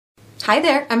Hi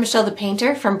there, I'm Michelle the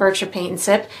Painter from Berkshire Paint and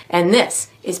Sip, and this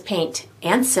is Paint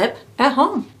and Sip at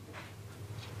Home.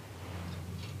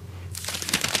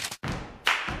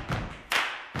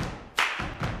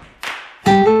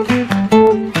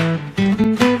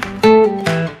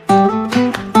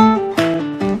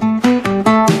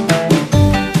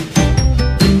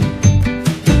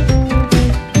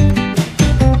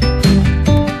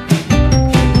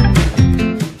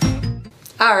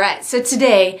 Alright, so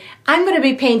today I'm going to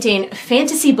be painting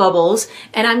fantasy bubbles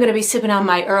and I'm going to be sipping on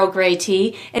my Earl Grey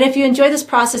tea. And if you enjoy this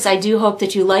process, I do hope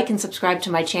that you like and subscribe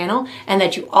to my channel and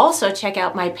that you also check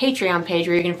out my Patreon page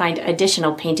where you can find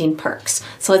additional painting perks.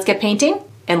 So let's get painting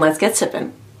and let's get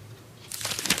sipping.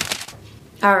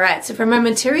 Alright, so for my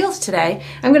materials today,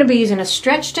 I'm going to be using a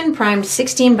stretched and primed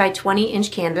 16 by 20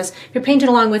 inch canvas. If you're painting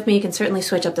along with me, you can certainly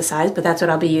switch up the size, but that's what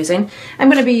I'll be using. I'm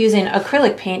going to be using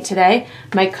acrylic paint today.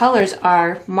 My colors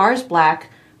are Mars Black,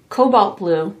 Cobalt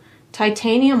Blue,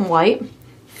 Titanium White,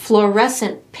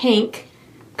 Fluorescent Pink,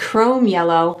 Chrome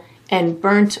Yellow, and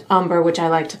Burnt Umber, which I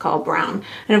like to call brown.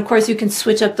 And of course you can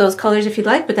switch up those colors if you'd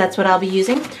like, but that's what I'll be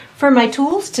using. For my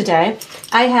tools today,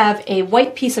 I have a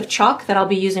white piece of chalk that I'll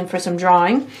be using for some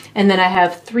drawing, and then I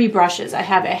have 3 brushes. I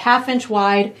have a 1/2 inch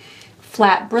wide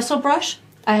flat bristle brush,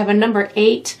 I have a number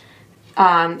 8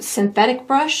 synthetic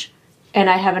brush, and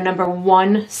I have a number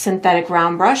 1 synthetic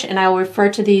round brush, and I will refer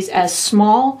to these as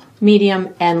small, medium,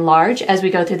 and large as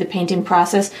we go through the painting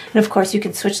process. And of course you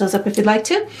can switch those up if you'd like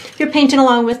to. If you're painting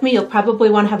along with me, you'll probably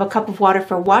want to have a cup of water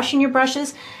for washing your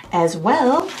brushes, as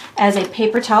well as a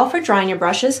paper towel for drying your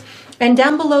brushes. And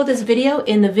down below this video,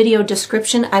 in the video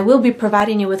description, I will be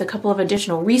providing you with a couple of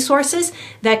additional resources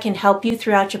that can help you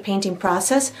throughout your painting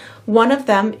process. One of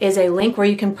them is a link where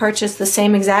you can purchase the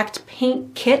same exact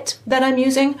paint kit that I'm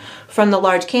using, from the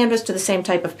large canvas to the same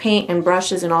type of paint and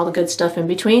brushes and all the good stuff in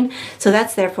between. So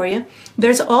that's there for you.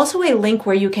 There's also a link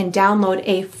where you can download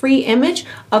a free image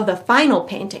of the final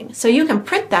painting. So you can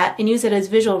print that and use it as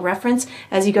visual reference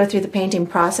as you go through the painting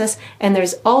process. And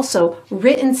there's also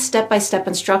written step-by-step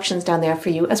instructions down there for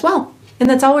you as well. And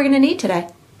that's all we're going to need today.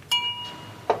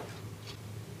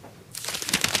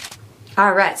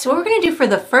 Alright, so what we're going to do for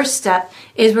the first step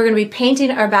is we're going to be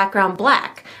painting our background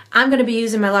black. I'm going to be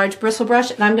using my large bristle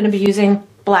brush and I'm going to be using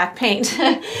black paint.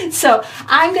 So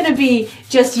I'm going to be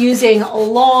just using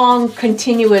long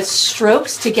continuous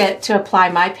strokes to apply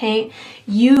my paint.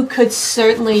 You could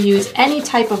certainly use any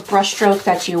type of brush stroke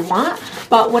that you want,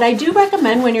 but what I do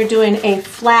recommend when you're doing a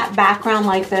flat background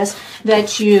like this,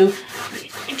 that you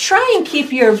try and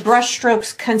keep your brush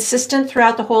strokes consistent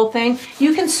throughout the whole thing.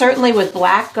 You can certainly with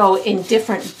black go in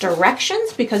different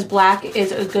directions because black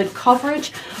is a good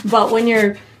coverage, but when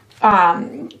you're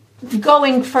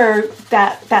going for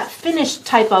that finished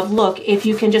type of look, if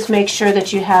you can just make sure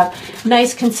that you have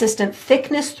nice consistent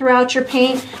thickness throughout your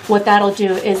paint, what that'll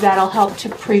do is that'll help to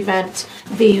prevent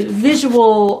the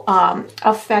visual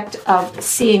effect of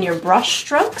seeing your brush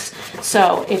strokes.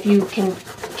 So if you can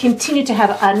continue to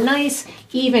have a nice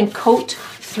even coat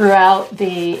throughout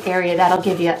the area, that'll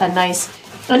give you a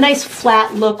nice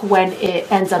flat look when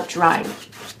it ends up drying.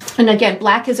 And again,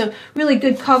 black is a really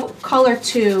good color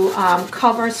to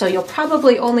cover, so you'll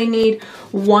probably only need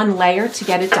 1 layer to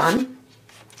get it done.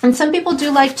 And some people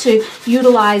do like to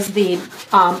utilize the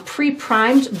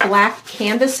pre-primed black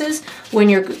canvases when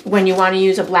you want to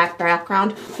use a black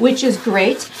background, which is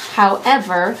great.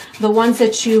 However, the ones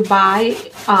that you buy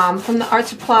from the art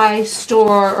supply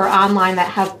store or online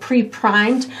that have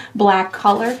pre-primed black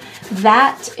color,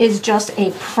 that is just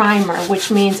a primer,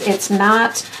 which means it's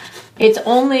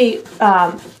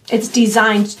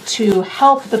designed to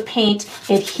help the paint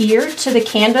adhere to the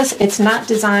canvas. It's not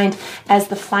designed as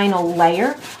the final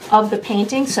layer of the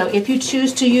painting. So if you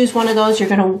choose to use one of those, you're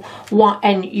going to want,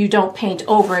 and you don't paint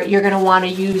over it, you're going to want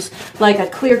to use like a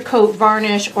clear coat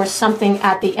varnish or something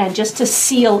at the end just to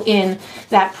seal in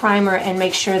that primer and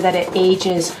make sure that it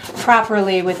ages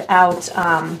properly without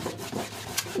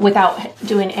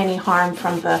doing any harm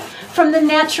from the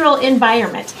natural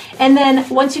environment. And then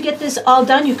once you get this all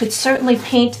done, you could certainly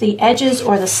paint the edges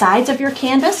or the sides of your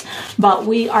canvas, but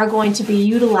we are going to be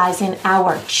utilizing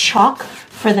our chalk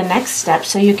for the next step.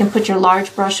 So you can put your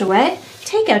large brush away,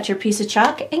 take out your piece of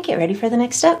chalk, and get ready for the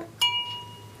next step.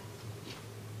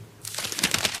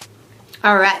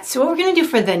 Alright, so what we're going to do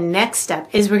for the next step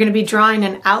is we're going to be drawing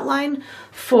an outline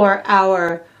for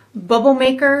our bubble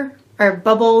maker, our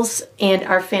bubbles, and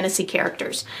our fantasy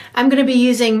characters. I'm going to be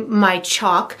using my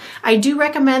chalk. I do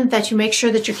recommend that you make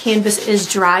sure that your canvas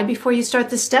is dry before you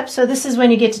start this step, so this is when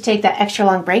you get to take that extra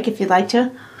long break if you'd like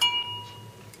to.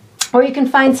 Or you can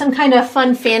find some kind of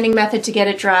fun fanning method to get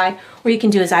it dry, or you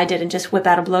can do as I did and just whip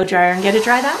out a blow dryer and get it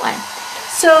dry that way.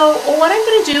 So what I'm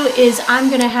going to do is I'm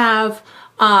going to have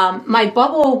my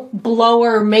bubble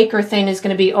blower maker thing is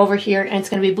going to be over here, and it's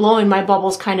going to be blowing my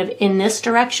bubbles kind of in this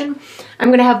direction. I'm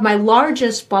going to have my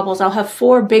largest bubbles. I'll have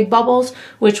 4 big bubbles,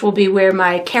 which will be where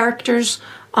my characters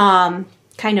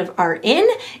kind of are in,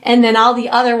 and then all the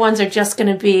other ones are just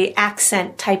going to be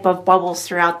accent type of bubbles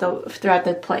throughout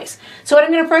the place. So what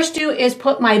I'm going to first do is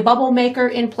put my bubble maker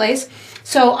in place.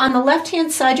 So on the left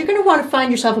hand side, you're going to want to find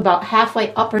yourself about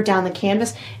halfway up or down the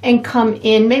canvas and come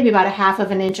in maybe about a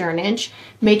 1/2 inch or an inch.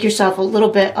 Make yourself a little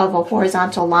bit of a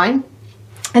horizontal line.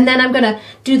 And then I'm going to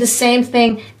do the same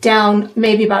thing down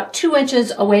maybe about 2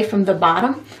 inches away from the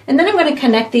bottom. And then I'm going to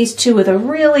connect these two with a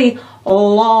really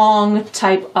long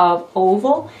type of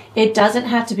oval. It doesn't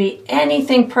have to be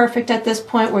anything perfect at this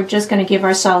point. We're just going to give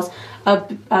ourselves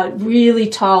a really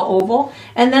tall oval.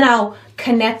 And then I'll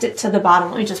connect it to the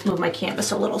bottom. Let me just move my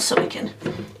canvas a little so we can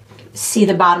see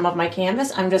the bottom of my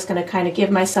canvas. I'm just going to kind of give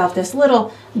myself this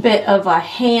little bit of a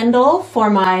handle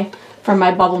for my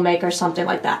bubble maker, something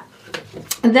like that.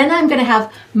 And then I'm going to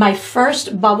have my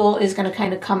first bubble is going to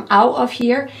kind of come out of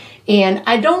here, and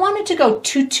I don't want it to go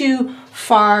too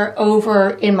far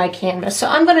over in my canvas. So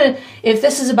I'm going to, if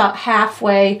this is about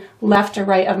halfway left or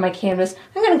right of my canvas,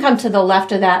 I'm going to come to the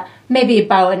left of that, maybe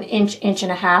about an inch, 1.5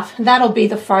 inches. That'll be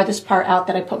the farthest part out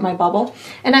that I put my bubble.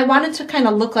 And I want it to kind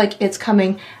of look like it's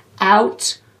coming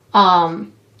out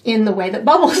in the way that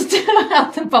bubbles do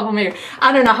out the bubble maker.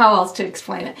 I don't know how else to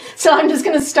explain it. So I'm just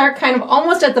going to start kind of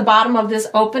almost at the bottom of this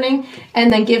opening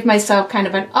and then give myself kind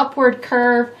of an upward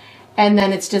curve, and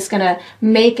then it's just going to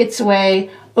make its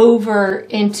way over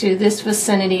into this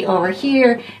vicinity over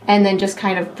here, and then just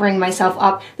kind of bring myself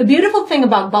up. The beautiful thing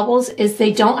about bubbles is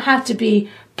they don't have to be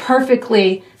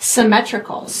perfectly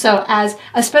symmetrical. So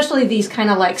especially these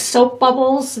kind of like soap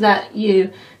bubbles that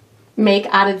you make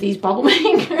out of these bubble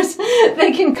makers,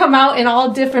 they can come out in all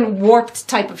different warped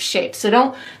type of shapes. So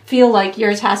don't feel like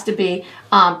yours has to be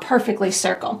perfectly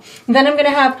circle. And then I'm going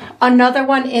to have another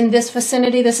one in this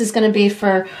vicinity. This is going to be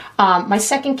for my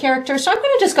second character. So I'm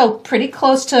going to just go pretty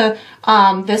close to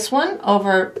this one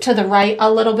over to the right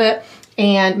a little bit,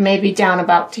 and maybe down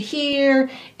about to here,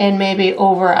 and maybe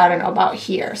over, I don't know, about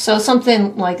here. So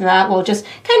something like that will just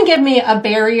kind of give me a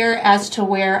barrier as to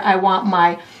where I want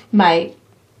my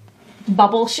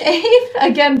bubble shape.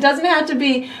 Again, doesn't have to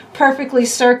be perfectly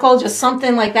circle, just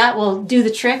something like that will do the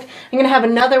trick. I'm going to have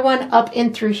another one up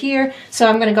in through here. So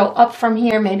I'm going to go up from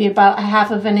here, maybe about a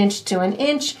 1/2 inch to an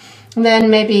inch. And then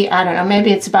maybe, I don't know,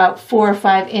 maybe it's about 4 or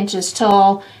 5 inches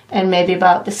tall, and maybe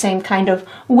about the same kind of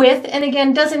width. And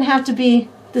again, doesn't have to be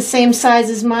the same size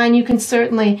as mine. You can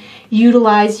certainly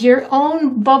utilize your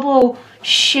own bubble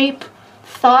shape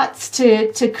thoughts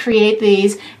to create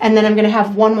these. And then I'm going to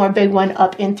have one more big one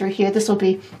up in through here. This will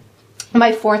be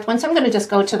my 4th one. So I'm going to just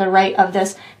go to the right of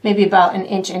this, maybe about an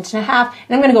inch, 1.5 inches.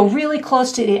 And I'm going to go really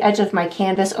close to the edge of my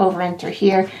canvas over in through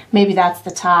here. Maybe that's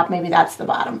the top, maybe that's the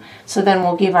bottom. So then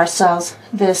we'll give ourselves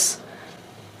this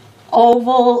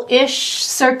oval-ish,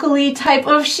 circle-y type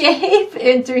of shape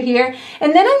in through here.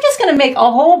 And then I'm just going to make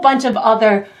a whole bunch of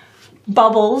other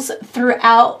bubbles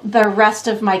throughout the rest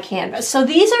of my canvas. So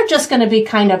these are just going to be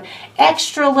kind of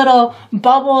extra little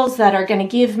bubbles that are going to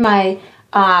give my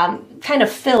kind of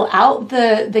fill out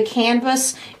the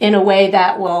canvas in a way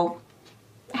that will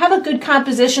have a good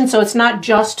composition. So it's not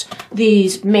just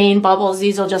these main bubbles.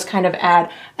 These will just kind of add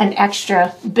an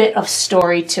extra bit of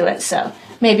story to it. So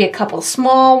maybe a couple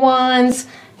small ones,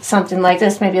 something like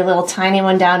this, maybe a little tiny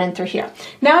one down in through here.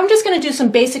 Now I'm just going to do some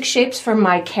basic shapes for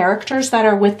my characters that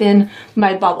are within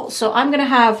my bubbles. So I'm going to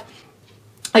have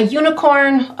a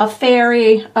unicorn, a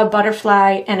fairy, a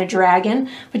butterfly, and a dragon.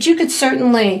 But you could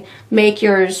certainly make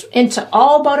yours into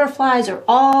all butterflies or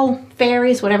all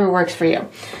fairies, whatever works for you.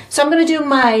 So I'm going to do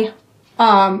my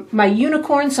my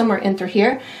unicorn somewhere in through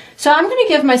here. So I'm going to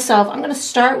give myself, I'm going to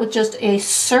start with just a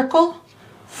circle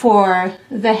for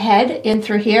the head in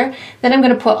through here. Then I'm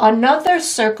going to put another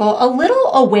circle a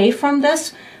little away from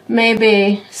this,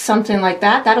 maybe something like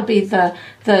that. That'll be the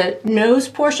nose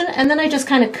portion. And then I just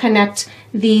kind of connect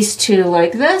these two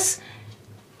like this.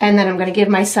 And then I'm going to give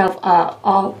myself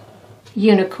a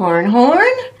unicorn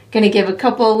horn. Going to give a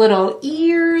couple little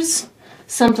ears,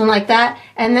 something like that.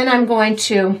 And then I'm going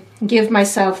to give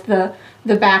myself the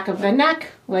back of the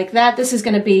neck like that. This is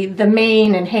going to be the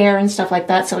mane and hair and stuff like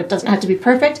that, so it doesn't have to be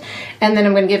perfect. And then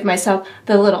I'm going to give myself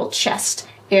the little chest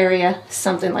area,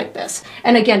 something like this.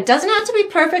 And again, doesn't have to be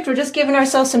perfect. We're just giving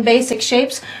ourselves some basic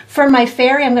shapes. For my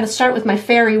fairy, I'm going to start with my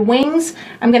fairy wings.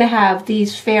 I'm going to have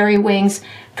these fairy wings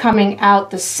coming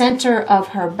out the center of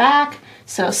her back.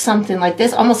 So something like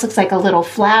this. Almost looks like a little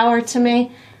flower to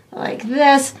me, like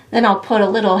this. Then I'll put a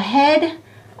little head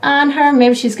on her.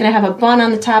 Maybe she's going to have a bun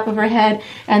on the top of her head,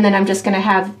 and then I'm just going to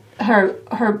have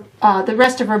the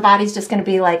rest of her body's just going to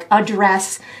be like a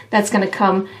dress that's going to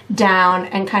come down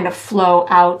and kind of flow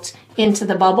out into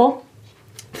the bubble.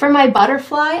 For my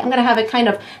butterfly, I'm going to have it kind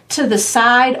of to the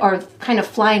side or kind of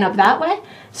flying up that way.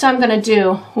 So I'm going to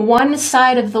do one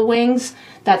side of the wings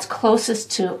that's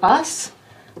closest to us,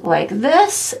 like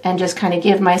this, and just kind of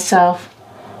give myself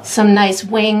some nice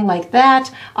wing like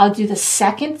that. I'll do the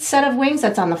second set of wings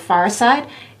that's on the far side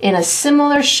in a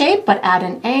similar shape but at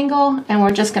an angle, and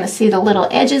we're just going to see the little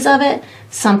edges of it,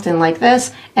 something like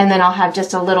this, and then I'll have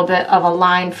just a little bit of a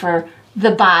line for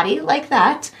the body like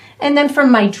that. And then for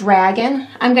my dragon,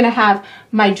 I'm going to have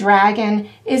my dragon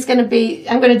is going to be,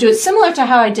 I'm going to do it similar to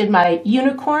how I did my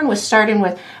unicorn, was starting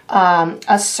with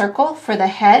a circle for the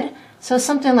head. So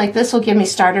something like this will get me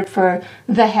started for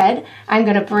the head. I'm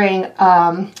going to bring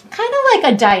kind of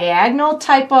like a diagonal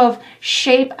type of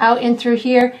shape out in through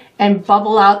here and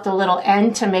bubble out the little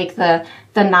end to make the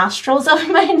nostrils of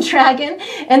my dragon.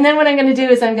 And then what I'm going to do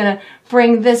is I'm going to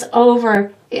bring this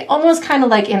over almost kind of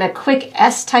like in a quick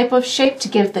S type of shape to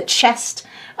give the chest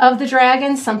of the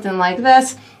dragon, something like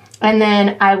this. And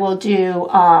then I will do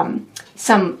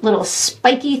some little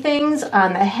spiky things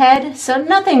on the head. So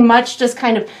nothing much, just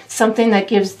kind of something that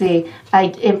gives the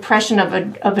impression of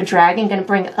a dragon. Going to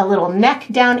bring a little neck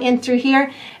down in through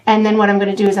here. And then what I'm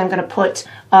going to do is I'm going to put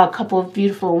a couple of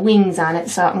beautiful wings on it.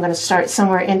 So I'm going to start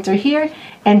somewhere in through here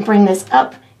and bring this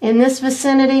up in this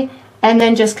vicinity, and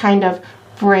then just kind of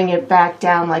bring it back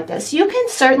down like this. You can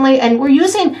certainly, and we're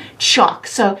using chalk,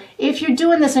 so if you're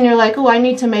doing this and you're like, oh, I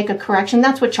need to make a correction,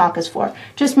 that's what chalk is for.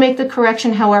 Just make the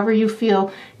correction however you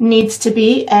feel needs to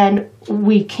be, and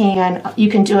you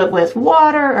can do it with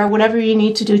water or whatever you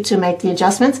need to do to make the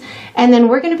adjustments. And then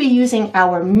we're going to be using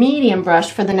our medium brush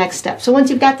for the next step. So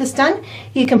once you've got this done,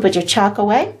 you can put your chalk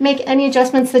away, make any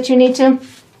adjustments that you need to,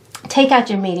 take out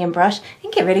your medium brush,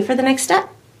 and get ready for the next step.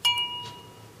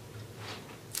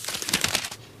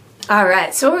 All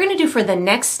right, so what we're going to do for the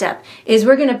next step is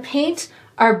we're going to paint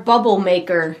our bubble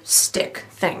maker stick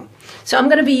thing. So I'm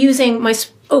going to be using my,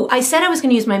 I said I was going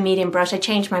to use my medium brush. I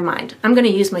changed my mind. I'm going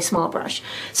to use my small brush.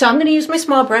 So I'm going to use my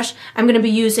small brush. I'm going to be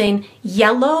using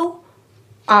yellow,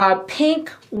 pink,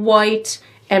 white,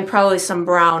 and probably some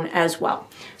brown as well.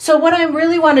 So what I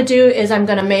really want to do is I'm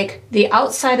going to make the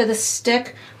outside of the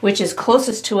stick, which is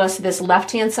closest to us, this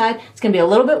left-hand side. It's going to be a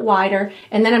little bit wider,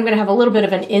 and then I'm going to have a little bit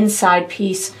of an inside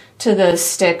piece to the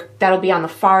stick that'll be on the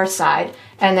far side,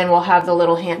 and then we'll have the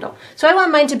little handle. So I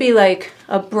want mine to be like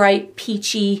a bright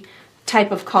peachy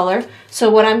type of color. So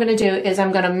what I'm going to do is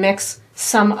I'm going to mix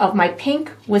some of my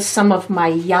pink with some of my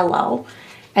yellow,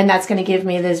 and that's going to give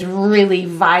me this really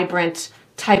vibrant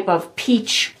type of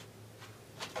peach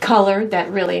color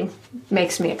that really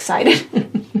makes me excited.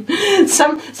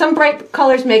 Some bright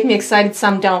colors make me excited,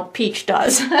 some don't. Peach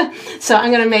does. So I'm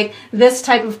going to make this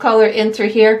type of color in through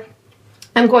here.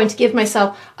 I'm going to give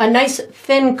myself a nice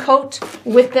thin coat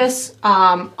with this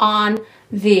on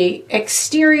the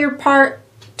exterior part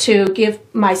to give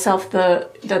myself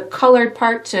the colored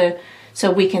part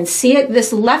so we can see it.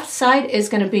 This left side is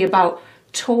going to be about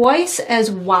twice as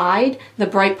wide, the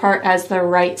bright part, as the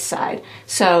right side.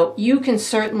 So you can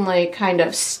certainly kind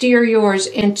of steer yours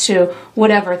into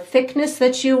whatever thickness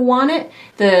that you want it.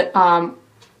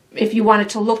 If you want it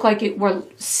to look like we're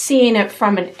seeing it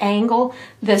from an angle,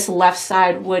 this left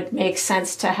side would make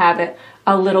sense to have it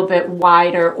a little bit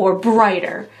wider or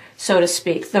brighter, so to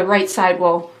speak. The right side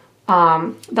will,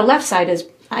 the left side is,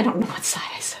 I don't know what side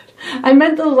I said. I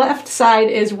meant the left side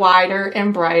is wider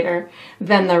and brighter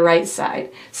than the right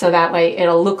side. So that way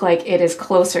it'll look like it is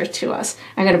closer to us.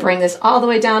 I'm going to bring this all the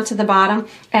way down to the bottom,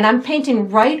 and I'm painting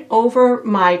right over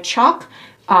my chalk.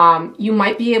 You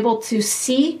might be able to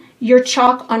see your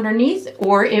chalk underneath,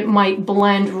 or it might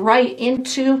blend right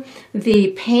into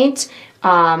the paint.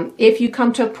 If you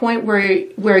come to a point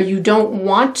where you don't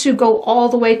want to go all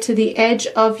the way to the edge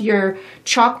of your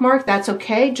chalk mark, that's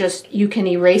okay. Just you can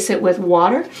erase it with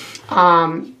water,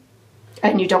 and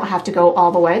you don't have to go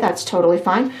all the way. That's totally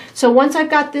fine. So once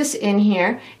I've got this in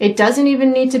here, it doesn't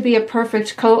even need to be a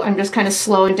perfect coat. I'm just kind of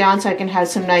slowing down so I can have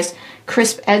some nice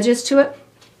crisp edges to it.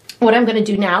 What I'm going to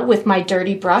do now with my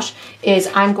dirty brush is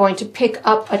I'm going to pick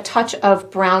up a touch of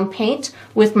brown paint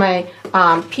with my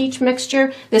peach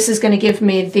mixture. This is going to give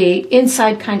me the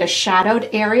inside kind of shadowed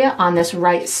area on this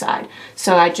right side.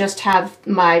 So I just have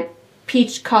my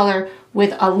peach color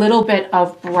with a little bit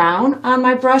of brown on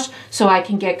my brush so I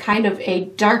can get kind of a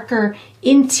darker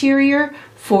interior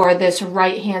for this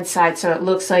right hand side, so it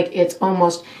looks like it's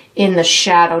almost in the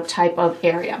shadow type of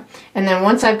area. And then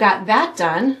once I've got that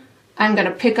done, I'm going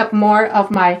to pick up more of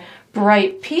my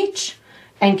bright peach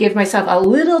and give myself a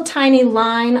little tiny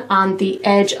line on the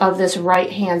edge of this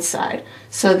right hand side.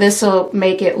 So this will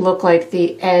make it look like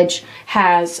the edge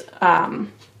has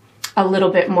a little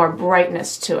bit more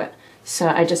brightness to it. So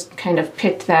I just kind of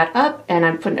picked that up and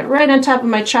I'm putting it right on top of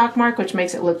my chalk mark, which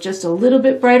makes it look just a little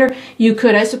bit brighter. You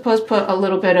could, I suppose, put a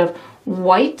little bit of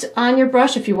white on your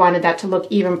brush if you wanted that to look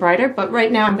even brighter, but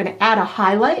right now I'm going to add a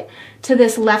highlight to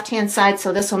this left hand side,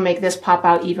 so this will make this pop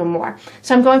out even more.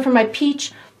 So I'm going for my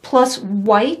peach plus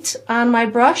white on my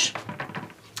brush,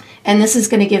 and this is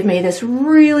going to give me this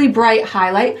really bright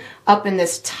highlight up in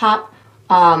this top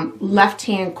left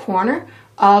hand corner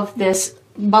of this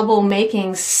bubble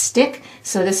making stick.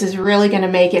 So this is really going to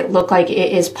make it look like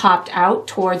it is popped out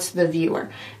towards the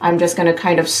viewer. I'm just going to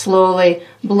kind of slowly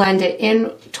blend it in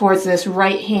towards this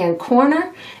right hand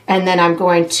corner, and then I'm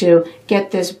going to get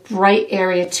this bright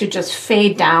area to just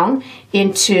fade down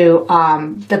into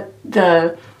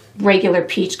the regular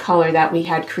peach color that we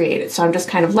had created. So I'm just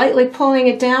kind of lightly pulling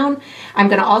it down. I'm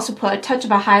going to also put a touch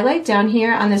of a highlight down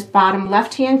here on this bottom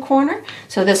left hand corner.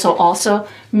 So this will also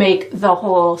make the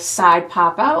whole side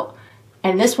pop out.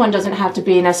 And this one doesn't have to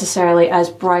be necessarily as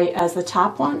bright as the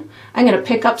top one. I'm going to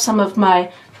pick up some of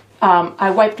my, I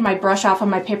wiped my brush off on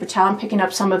my paper towel. I'm picking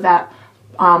up some of that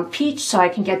peach so I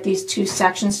can get these two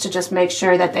sections to just make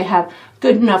sure that they have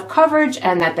good enough coverage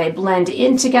and that they blend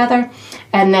in together.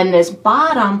 And then this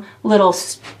bottom little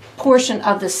portion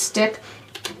of the stick,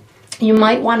 you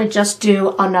might want to just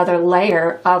do another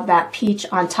layer of that peach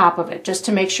on top of it just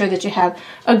to make sure that you have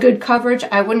a good coverage.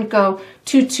 I wouldn't go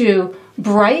too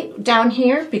bright down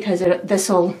here because this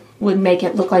would make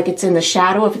it look like it's in the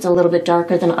shadow if it's a little bit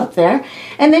darker than up there.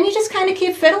 And then you just kind of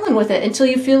keep fiddling with it until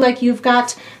you feel like you've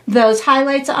got those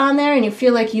highlights on there and you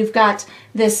feel like you've got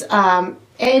this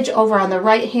edge over on the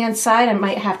right hand side. I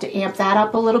might have to amp that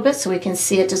up a little bit so we can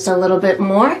see it just a little bit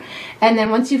more. And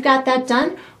then once you've got that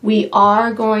done, we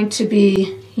are going to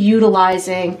be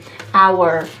utilizing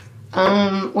our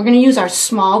we're going to use our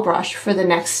small brush for the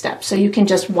next step. So you can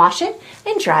just wash it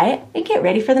and dry it and get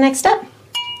ready for the next step.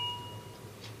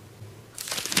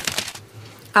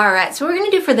 Alright, so what we're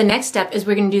going to do for the next step is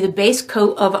we're going to do the base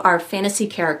coat of our fantasy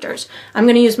characters. I'm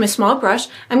going to use my small brush.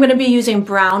 I'm going to be using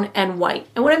brown and white.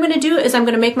 And what I'm going to do is I'm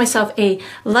going to make myself a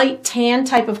light tan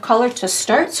type of color to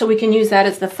start so we can use that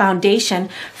as the foundation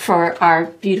for our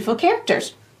beautiful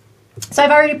characters. So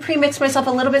I've already pre-mixed myself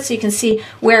a little bit so you can see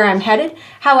where I'm headed.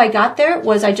 How I got there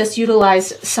was I just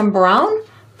utilized some brown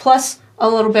plus a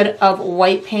little bit of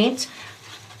white paint.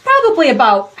 Probably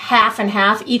about half and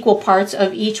half, equal parts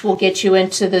of each will get you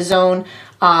into the zone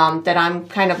that I'm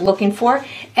kind of looking for.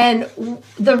 And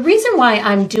the reason why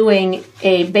I'm doing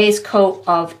a base coat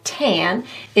of tan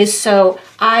is so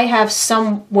I have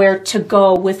somewhere to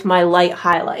go with my light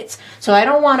highlights. So I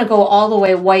don't want to go all the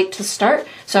way white to start.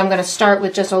 So I'm going to start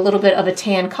with just a little bit of a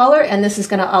tan color, and this is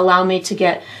going to allow me to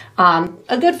get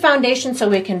a good foundation so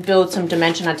we can build some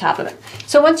dimension on top of it.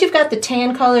 So once you've got the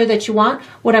tan color that you want,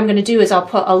 what I'm going to do is I'll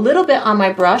put a little bit on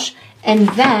my brush, and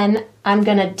then I'm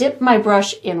going to dip my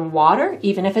brush in water,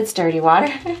 even if it's dirty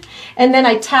water, and then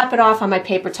I tap it off on my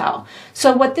paper towel.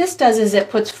 So what this does is it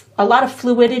puts a lot of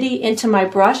fluidity into my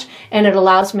brush, and it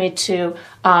allows me to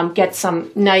get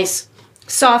some nice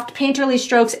soft painterly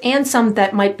strokes and some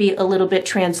that might be a little bit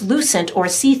translucent or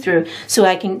see-through, so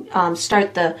I can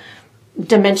start the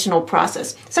dimensional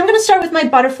process. So I'm going to start with my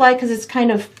butterfly because it's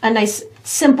kind of a nice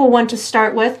simple one to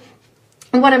start with.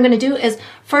 And what I'm going to do is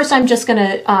first I'm just going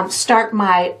to start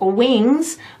my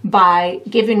wings by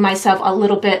giving myself a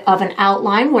little bit of an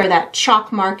outline where that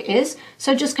chalk mark is.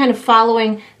 So just kind of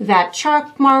following that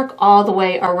chalk mark all the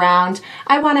way around.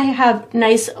 I want to have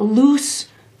nice loose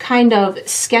kind of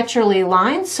sketcherly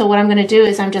lines. So what I'm going to do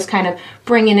is I'm just kind of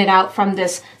bringing it out from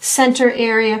this center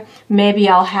area. Maybe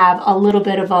I'll have a little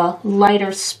bit of a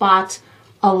lighter spot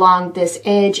along this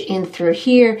edge in through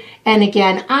here. And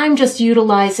again, I'm just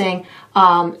utilizing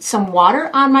some water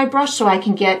on my brush so I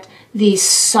can get these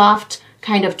soft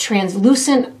kind of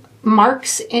translucent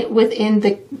marks within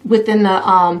the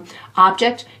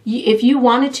object. If you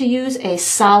wanted to use a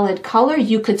solid color,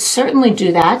 you could certainly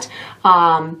do that.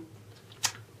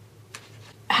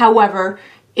 However,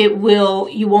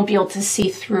 you won't be able to see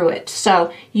through it.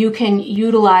 So you can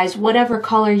utilize whatever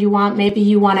color you want. Maybe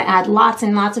you want to add lots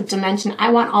and lots of dimension.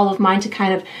 I want all of mine to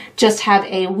kind of just have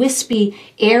a wispy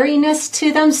airiness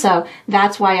to them. So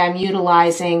that's why I'm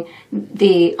utilizing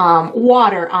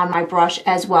water on my brush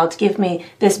as well to give me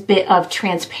this bit of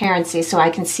transparency so I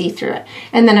can see through it.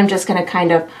 And then I'm just going to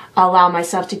kind of allow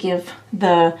myself to give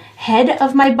the head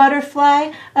of my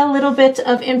butterfly a little bit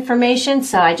of information.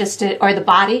 So I just did, or the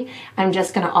body, I'm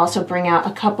just going to also bring out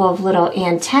a couple of little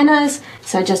antennas.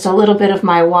 So just a little bit of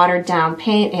my watered down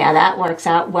paint. Yeah, that works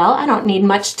out well. I don't need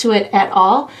much to it at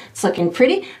all. It's looking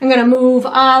pretty. I'm going to move,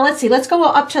 let's see, let's go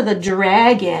up to the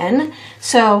dragon.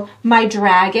 So my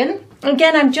dragon,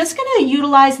 again, I'm just going to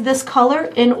utilize this color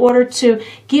in order to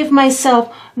give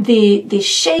myself the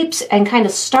shapes and kind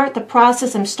of start the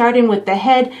process. I'm starting with the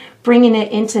head, bringing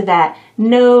it into that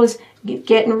nose,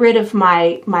 getting rid of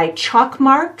my chalk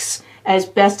marks as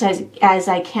best as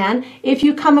I can. If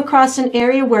you come across an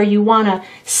area where you want to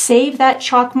save that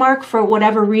chalk mark for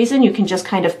whatever reason, you can just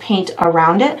kind of paint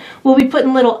around it. We'll be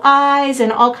putting little eyes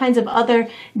and all kinds of other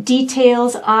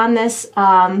details on this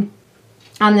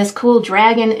cool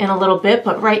dragon in a little bit,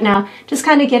 but right now just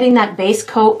kind of getting that base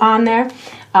coat on there.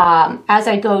 As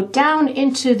I go down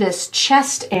into this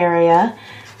chest area,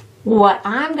 what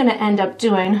I'm going to end up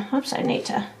doing, oops, I need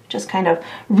to just kind of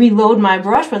reload my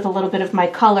brush with a little bit of my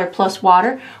color plus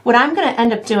water. What I'm going to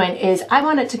end up doing is I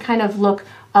want it to kind of look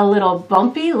a little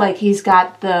bumpy, like he's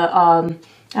got the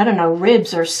I don't know,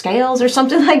 ribs or scales or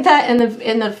something like that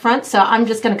in the front. So I'm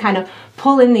just going to kind of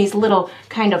pull in these little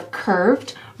kind of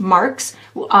curved marks.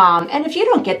 And if you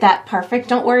don't get that perfect,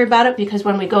 don't worry about it, because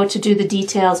when we go to do the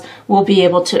details, we'll be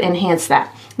able to enhance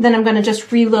that. Then I'm going to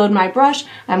just reload my brush.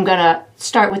 I'm going to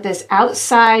start with this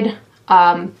outside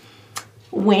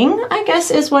wing, I guess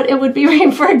is what it would be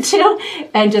referred to,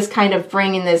 and just kind of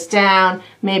bringing this down,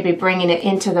 maybe bringing it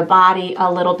into the body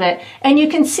a little bit. And you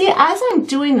can see as I'm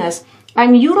doing this,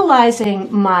 I'm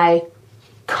utilizing my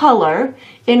color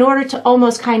in order to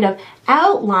almost kind of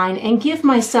outline and give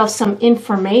myself some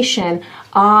information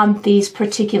on these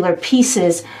particular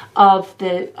pieces of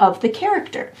the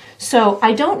character. So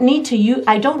I don't need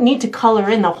to color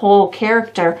in the whole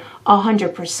character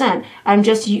 100%. I'm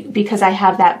just, because I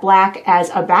have that black as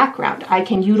a background, I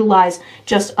can utilize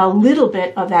just a little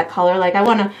bit of that color. Like I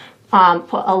want to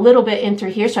put a little bit in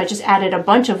through here, so I just added a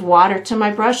bunch of water to my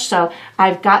brush, so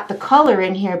I've got the color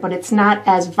in here, but it's not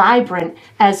as vibrant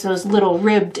as those little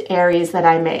ribbed areas that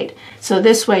I made. So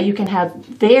this way you can have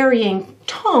varying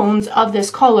tones of this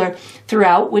color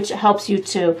throughout, which helps you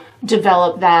to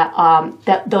develop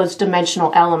those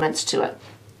dimensional elements to it.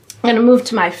 I'm going to move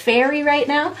to my fairy right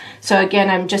now. So again,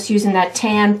 I'm just using that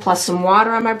tan plus some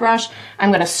water on my brush.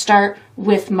 I'm going to start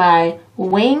with my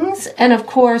wings, and of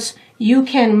course you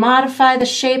can modify the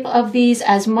shape of these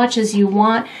as much as you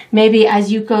want. Maybe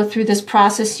as you go through this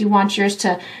process, you want yours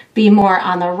to be more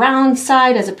on the round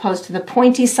side as opposed to the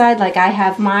pointy side like I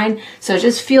have mine. So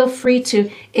just feel free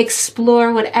to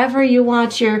explore whatever you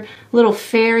want your little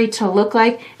fairy to look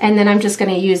like. And then I'm just going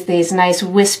to use these nice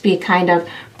wispy kind of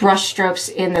brush strokes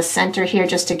in the center here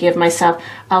just to give myself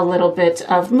a little bit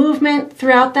of movement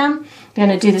throughout them. I'm going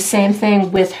to do the same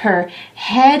thing with her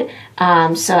head.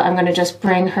 So I'm going to just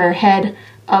bring her head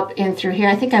up in through here.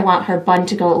 I think I want her bun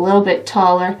to go a little bit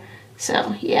taller.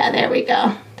 So yeah, there we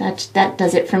go. That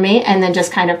does it for me. And then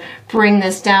just kind of bring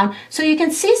this down. So you can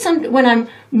see when I'm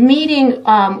meeting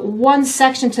one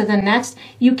section to the next,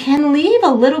 you can leave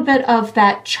a little bit of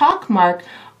that chalk mark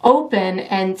open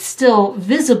and still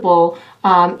visible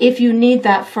if you need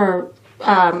that for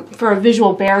a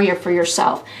visual barrier for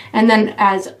yourself. And then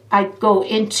as I go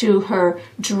into her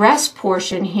dress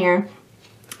portion here,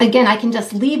 again, I can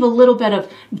just leave a little bit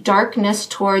of darkness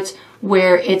towards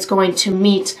where it's going to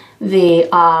meet the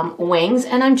wings,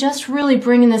 and I'm just really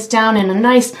bringing this down in a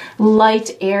nice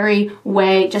light airy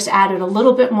way. Just added a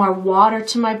little bit more water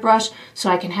to my brush so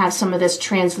I can have some of this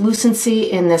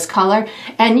translucency in this color.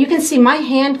 And you can see my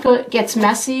hand gets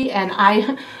messy, and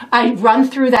I run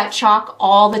through that chalk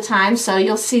all the time, so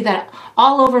you'll see that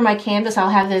all over my canvas I'll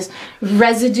have this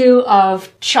residue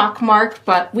of chalk mark,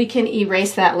 but we can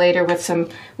erase that later with some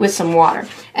water.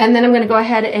 And then I'm going to go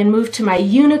ahead and move to my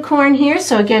unicorn here.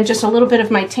 So again, just a little bit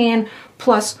of my tan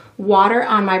plus water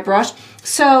on my brush.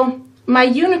 So my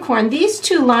unicorn, these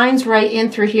two lines right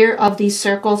in through here of these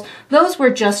circles, those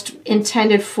were just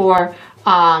intended for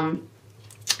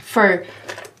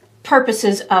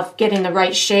purposes of getting the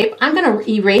right shape. I'm going to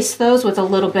erase those with a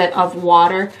little bit of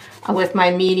water with my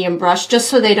medium brush, just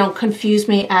so they don't confuse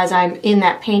me as I'm in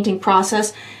that painting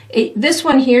process. This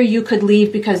one here you could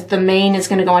leave because the mane is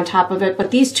going to go on top of it, but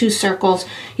these two circles,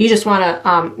 you just want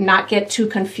to not get too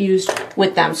confused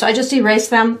with them. So I just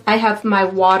erased them. I have my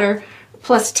water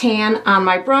plus tan on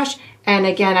my brush, and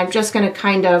again, I'm just going to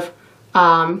kind of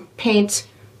paint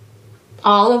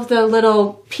all of the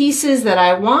little pieces that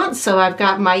I want. So I've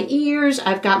got my ears,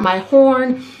 I've got my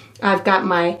horn, I've got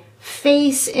my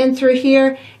face in through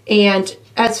here, and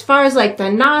as far as like the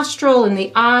nostril and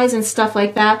the eyes and stuff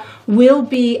like that, we'll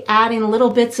be adding little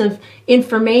bits of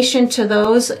information to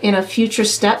those in a future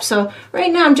step. So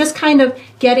right now I'm just kind of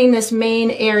getting this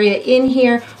main area in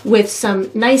here with some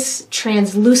nice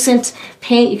translucent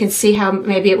paint. You can see how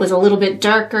maybe it was a little bit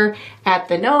darker at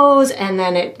the nose, and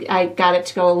then I got it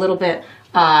to go a little bit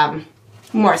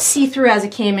more see-through as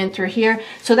it came in through here.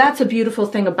 So that's a beautiful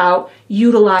thing about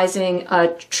utilizing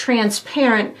a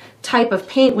transparent type of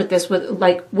paint with this, with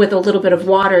a little bit of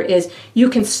water, is you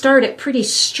can start it pretty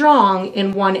strong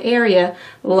in one area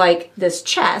like this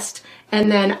chest, and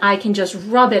then I can just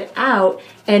rub it out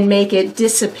and make it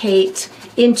dissipate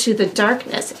into the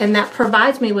darkness, and that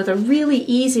provides me with a really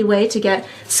easy way to get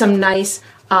some nice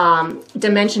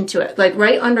dimension to it. Like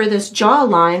right under this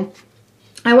jawline,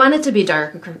 I want it to be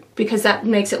darker because that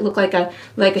makes it look like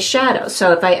a shadow.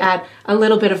 So if I add a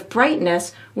little bit of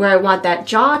brightness where I want that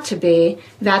jaw to be,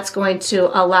 that's going to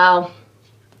allow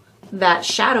that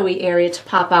shadowy area to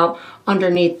pop out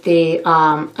underneath the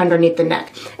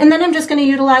neck. And then I'm just going to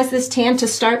utilize this tan to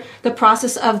start the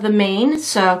process of the mane.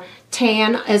 So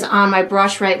tan is on my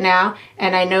brush right now,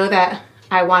 and I know that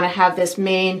I want to have this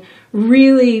mane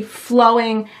really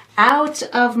flowing out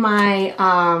of my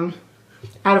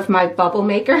bubble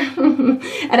maker and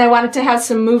I wanted to have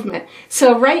some movement.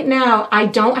 So right now I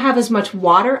don't have as much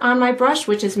water on my brush,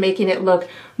 which is making it look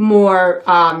more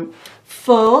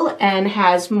full and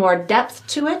has more depth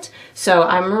to it. So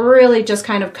I'm really just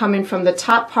kind of coming from the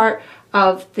top part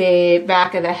of the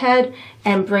back of the head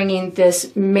and bringing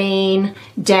this mane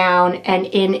down and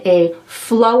in a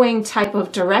flowing type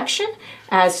of direction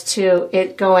as to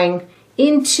it going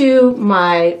into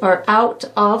my, or out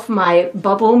of my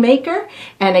bubble maker.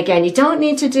 And again, you don't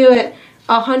need to do it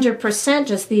 100%,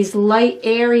 just these light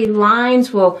airy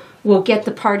lines will get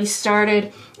the party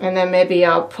started. And then maybe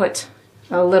I'll put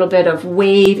a little bit of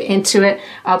wave into it.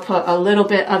 I'll put a little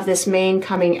bit of this mane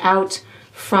coming out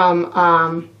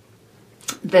from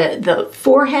the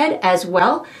forehead as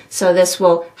well. So this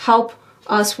will help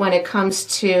us when it comes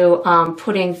to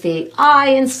putting the eye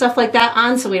and stuff like that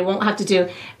on, so we won't have to do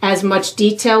as much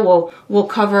detail. We'll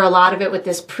cover a lot of it with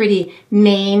this pretty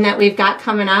mane that we've got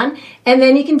coming on. And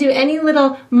then you can do any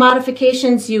little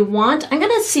modifications you want. I'm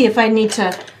gonna see if I need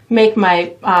to make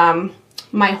my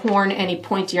my horn any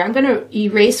pointier. I'm gonna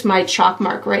erase my chalk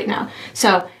mark right now.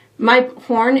 So my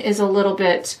horn is a little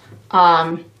bit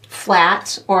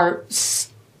flat or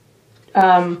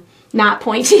not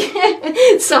pointy.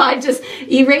 So I just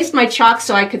erased my chalk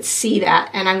so I could see that,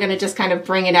 and I'm going to just kind of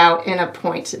bring it out in a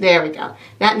point. There we go.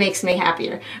 That makes me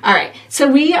happier. All right, so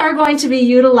we are going to be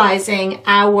utilizing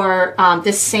our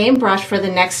the same brush for the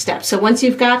next step. So once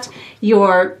you've got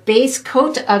your base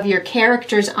coat of your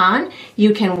characters on,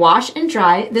 you can wash and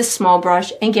dry this small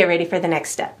brush and get ready for the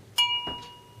next step.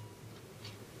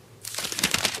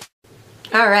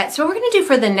 All right, so what we're going to do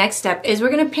for the next step is we're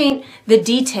going to paint the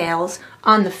details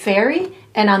on the fairy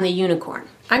and on the unicorn.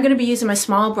 I'm going to be using my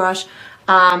small brush.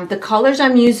 The colors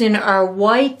I'm using are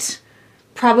white,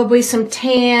 probably some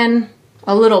tan,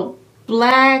 a little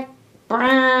black,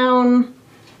 brown,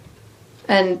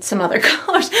 and some other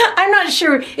colors. I'm not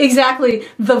sure exactly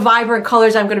the vibrant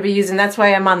colors I'm going to be using. That's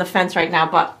why I'm on the fence right now,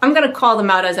 but I'm going to call them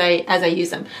out as I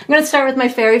use them. I'm going to start with my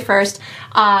fairy first.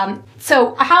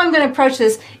 So how I'm going to approach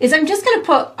this is I'm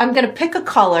going to pick a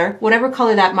color, whatever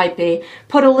color that might be,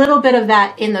 put a little bit of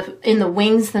that in the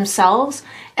wings themselves,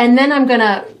 and then I'm going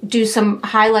to do some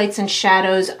highlights and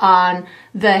shadows on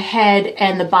the head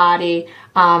and the body,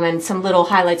 and some little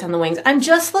highlights on the wings. I'm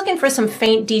just looking for some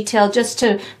faint detail just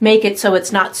to make it so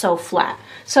it's not so flat.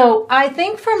 So I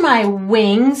think for my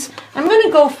wings, I'm going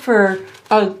to go for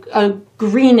a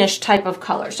greenish type of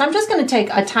color. So I'm just going to take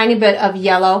a tiny bit of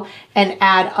yellow and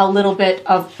add a little bit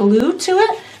of blue to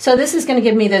it. So this is going to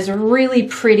give me this really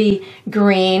pretty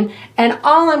green. And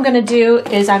all I'm going to do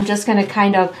is I'm just going to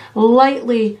kind of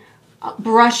lightly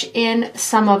brush in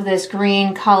some of this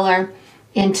green color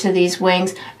into these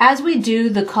wings. As we do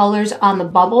the colors on the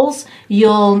bubbles,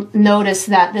 you'll notice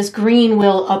that this green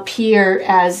will appear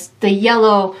as the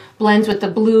yellow blends with the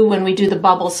blue when we do the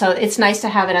bubbles. So it's nice to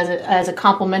have it as a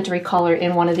complementary color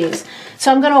in one of these.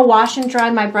 So I'm going to wash and dry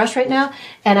my brush right now,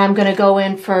 and I'm going to go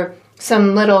in for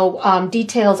some little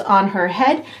details on her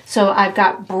head. So I've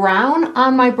got brown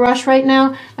on my brush right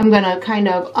now. I'm going to kind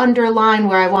of underline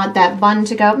where I want that bun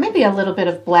to go, maybe a little bit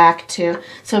of black too.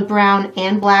 So brown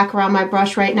and black around my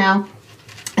brush right now.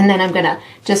 And then I'm going to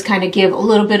just kind of give a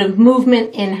little bit of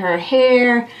movement in her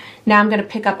hair. Now I'm going to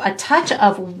pick up a touch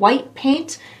of white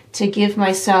paint to give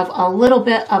myself a little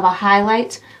bit of a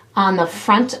highlight on the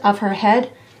front of her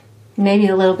head. Maybe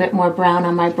a little bit more brown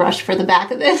on my brush for the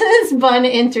back of this bun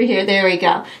in through here. There we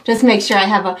go. Just make sure I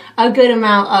have a good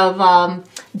amount of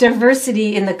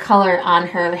diversity in the color on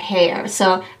her hair.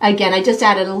 So again, I just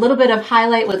added a little bit of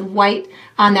highlight with white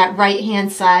on that right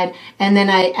hand side, and then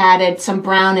I added some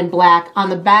brown and black on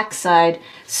the back side,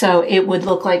 so it would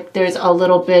look like there's a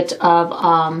little bit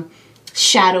of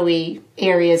shadowy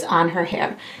areas on her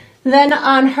hair. Then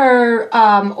on her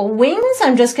wings,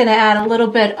 I'm just going to add a little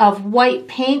bit of white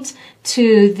paint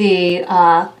to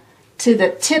the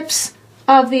tips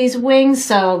of these wings,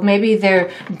 so maybe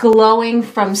they're glowing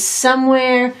from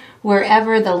somewhere.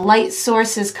 Wherever the light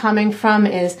source is coming from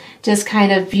is just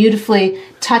kind of beautifully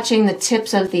touching the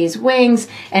tips of these wings.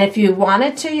 And if you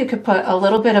wanted to, you could put a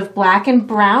little bit of black and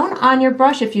brown on your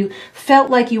brush if you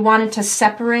felt like you wanted to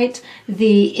separate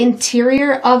the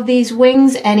interior of these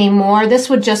wings anymore. This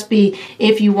would just be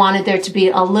if you wanted there to be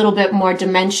a little bit more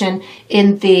dimension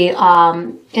in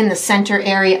the center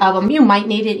area of them. You might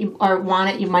need it or want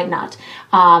it, you might not.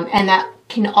 And that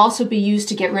can also be used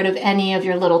to get rid of any of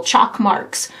your little chalk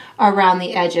marks around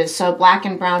the edges. So black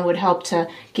and brown would help to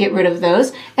get rid of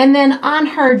those. And then on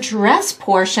her dress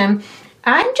portion,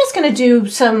 I'm just going to do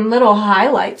some little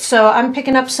highlights. So I'm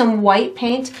picking up some white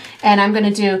paint and I'm going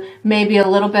to do maybe a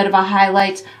little bit of a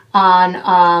highlight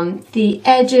on the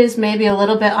edges, maybe a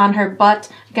little bit on her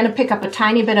butt. I'm going to pick up a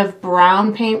tiny bit of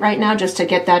brown paint right now just to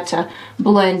get that to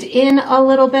blend in a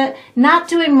little bit. Not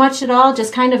doing much at all,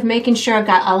 just kind of making sure I've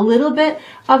got a little bit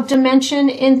of dimension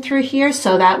in through here,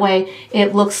 so that way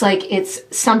it looks like it's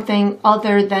something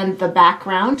other than the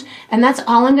background. And that's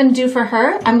all I'm going to do for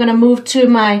her. I'm going to move to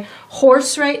my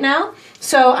horse right now.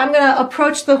 So I'm going to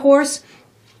approach the horse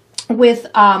with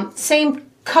same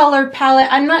color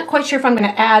palette. I'm not quite sure if I'm going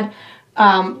to add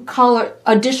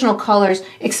additional colors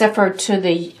except for to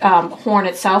the horn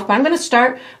itself, but I'm going to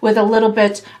start with a little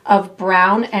bit of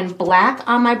brown and black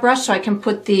on my brush so I can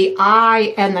put the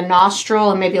eye and the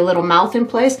nostril and maybe a little mouth in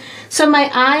place. So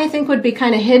my eye, I think, would be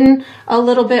kind of hidden a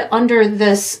little bit under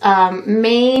this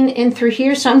mane in through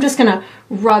here, so I'm just going to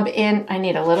rub in, I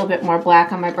need a little bit more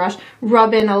black on my brush,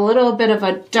 rub in a little bit of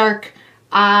a dark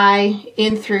eye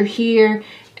in through here.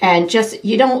 And just,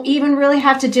 you don't even really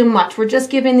have to do much. We're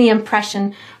just giving the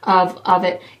impression of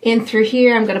it in through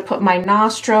here. I'm going to put my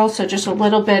nostril, so just a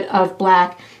little bit of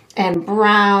black and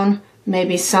brown,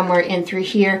 maybe somewhere in through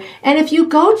here. And if you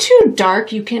go too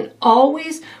dark, you can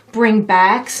always bring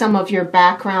back some of your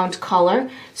background color.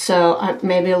 So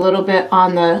maybe a little bit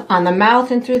on the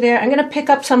mouth and through there. I'm going to pick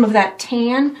up some of that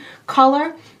tan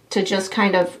color to just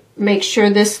kind of make sure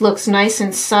this looks nice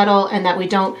and subtle and that we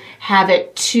don't have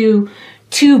it too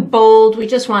bold. We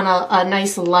just want a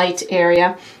nice light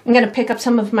area. I'm going to pick up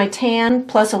some of my tan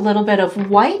plus a little bit of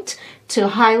white to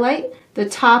highlight the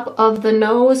top of the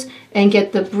nose and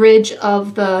get the bridge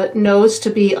of the nose to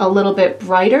be a little bit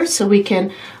brighter so we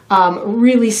can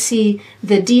really see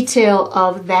the detail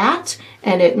of that,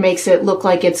 and it makes it look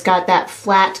like it's got that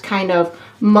flat kind of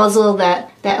muzzle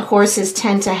that horses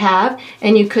tend to have.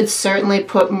 And you could certainly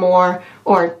put more,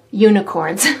 or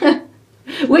unicorns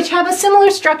which have a similar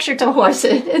structure to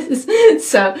horses.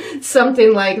 So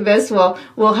something like this will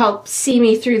help see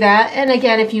me through that. And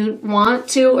again, if you want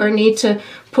to or need to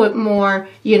put more,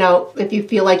 you know, if you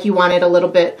feel like you want it a little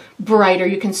bit brighter,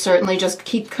 you can certainly just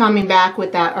keep coming back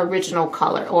with that original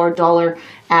color, or duller,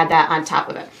 add that on top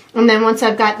of it. And then once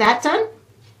I've got that done,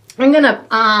 I'm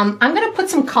gonna put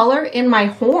some color in my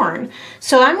horn.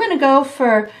 So I'm gonna go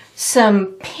for some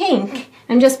pink.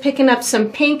 I'm just picking up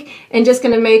some pink and just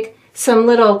gonna make some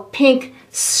little pink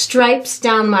stripes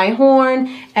down my horn,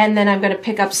 and then I'm going to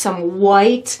pick up some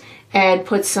white and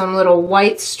put some little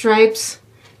white stripes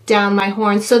down my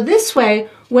horn. So this way,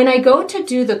 when I go to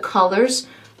do the colors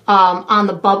on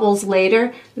the bubbles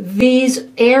later, these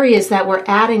areas that we're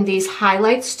adding these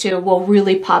highlights to will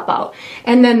really pop out.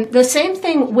 And then the same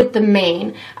thing with the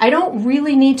mane. I don't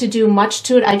really need to do much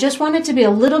to it. I just want it to be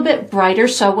a little bit brighter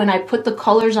so when I put the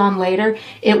colors on later,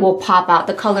 it will pop out,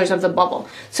 the colors of the bubble.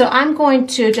 So I'm going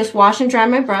to just wash and dry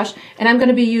my brush, and I'm going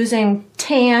to be using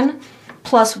tan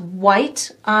plus white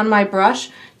on my brush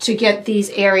to get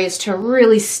these areas to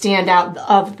really stand out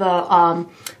of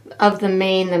the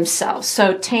mane themselves.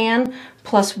 So tan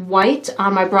plus white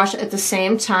on my brush at the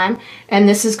same time, and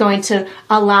this is going to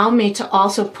allow me to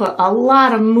also put a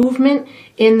lot of movement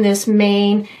in this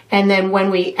mane. And then when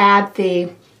we add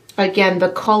the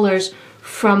colors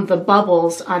from the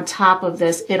bubbles on top of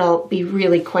this, it'll be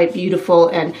really quite beautiful,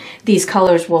 and these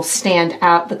colors will stand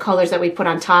out. The colors that we put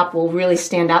on top will really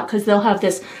stand out because they'll have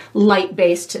this light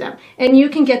base to them. And you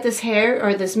can get this hair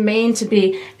or this mane to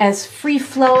be as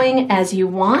free-flowing as you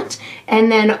want,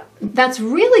 and then that's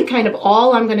really kind of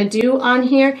all I'm going to do on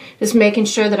here, just making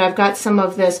sure that I've got some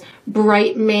of this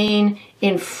bright mane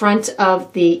in front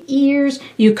of the ears.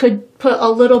 You could put a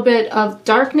little bit of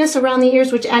darkness around the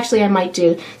ears, which actually I might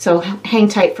do, so hang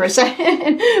tight for a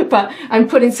second. But I'm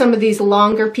putting some of these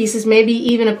longer pieces, maybe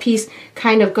even a piece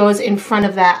kind of goes in front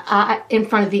of that eye, in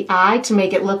front of the eye, to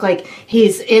make it look like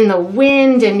he's in the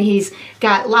wind and he's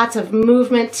got lots of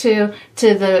movement to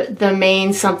the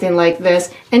mane, something like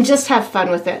this, and just have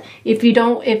fun with it. If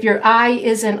your eye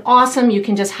isn't awesome, you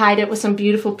can just hide it with some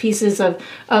beautiful pieces of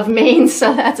mane.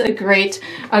 So that's a great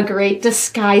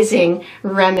disguising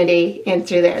remedy in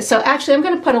through there. So actually I'm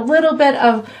going to put a little bit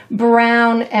of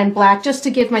brown and black just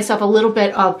to give myself a little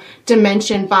bit of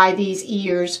dimension by these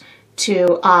ears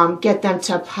to get them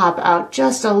to pop out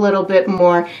just a little bit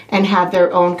more and have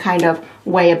their own kind of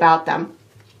way about them.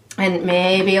 And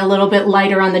maybe a little bit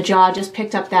lighter on the jaw, just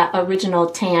picked up that original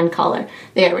tan color.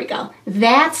 There we go.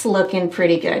 That's looking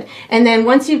pretty good. And then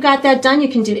once you've got that done, you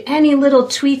can do any little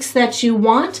tweaks that you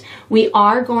want. We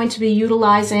are going to be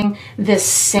utilizing this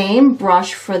same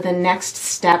brush for the next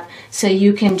step, so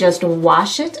you can just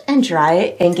wash it and dry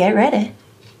it and get ready.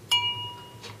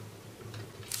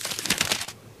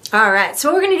 All right, so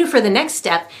what we're going to do for the next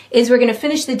step is we're going to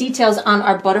finish the details on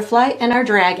our butterfly and our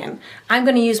dragon. I'm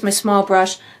going to use my small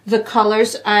brush. The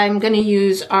colors I'm going to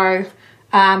use are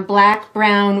black,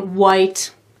 brown,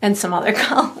 white, and some other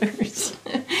colors.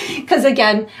 Because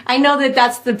again, I know that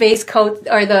that's the base coat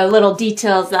or the little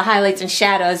details, the highlights and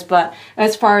shadows, but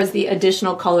as far as the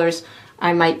additional colors,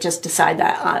 I might just decide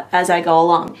that as I go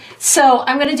along. So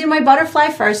I'm going to do my butterfly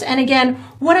first. And again,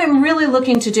 what I'm really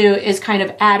looking to do is kind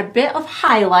of add a bit of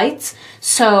highlights.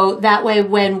 So that way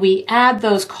when we add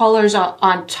those colors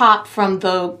on top from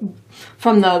the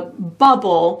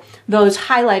bubble, those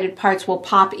highlighted parts will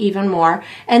pop even more.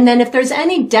 And then if there's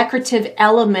any decorative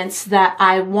elements that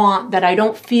I want that I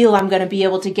don't feel I'm going to be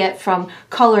able to get from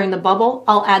coloring the bubble,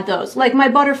 I'll add those. Like my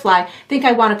butterfly, I think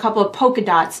I want a couple of polka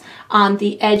dots on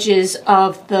the edges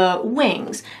of the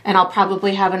wings, and I'll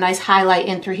probably have a nice highlight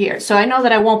in through here. So I know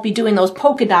that I won't be doing those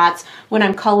polka dots when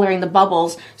I'm coloring the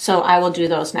bubbles, so I will do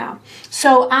those now.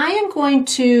 So I am going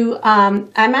to, I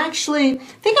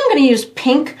think I'm going to use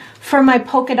pink for my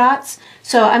polka dots.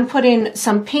 So I'm putting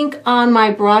some pink on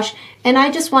my brush, and I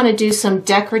just want to do some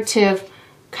decorative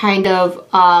kind of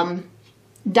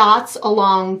dots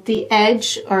along the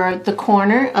edge or the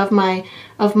corner of my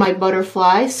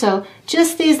butterfly. So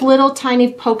just these little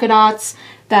tiny polka dots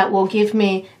that will give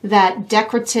me that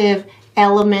decorative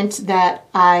element that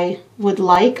I would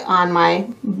like on my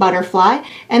butterfly.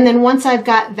 And then once I've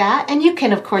got that, and you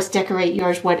can of course decorate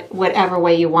yours whatever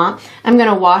way you want, I'm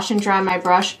going to wash and dry my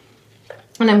brush.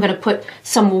 And I'm going to put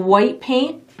some white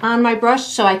paint on my brush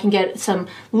so I can get some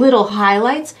little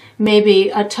highlights, maybe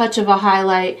a touch of a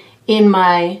highlight in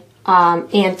my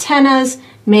antennas,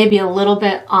 maybe a little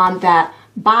bit on that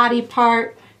body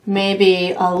part,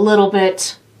 maybe a little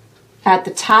bit at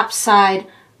the top side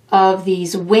of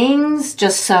these wings,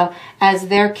 just so as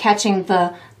they're catching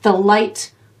the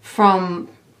light from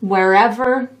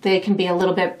wherever, they can be a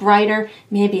little bit brighter,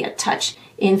 maybe a touch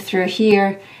in through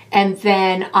here. And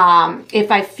then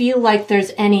if I feel like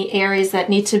there's any areas that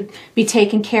need to be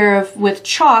taken care of with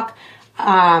chalk,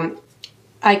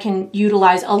 I can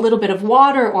utilize a little bit of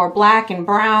water or black and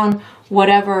brown,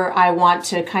 whatever I want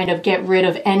to kind of get rid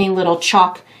of any little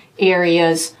chalk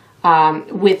areas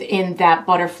within that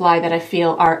butterfly that I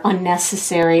feel are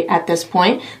unnecessary at this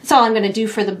point. That's all I'm going to do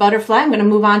for the butterfly. I'm going to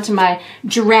move on to my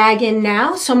dragon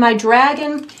now. So my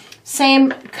dragon,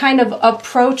 same kind of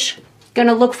approach. Going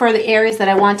to look for the areas that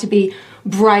I want to be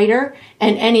brighter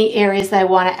and any areas that I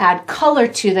want to add color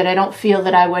to that I don't feel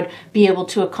that I would be able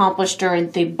to accomplish during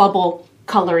the bubble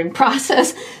coloring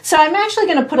process. So I'm actually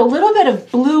going to put a little bit of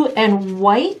blue and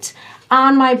white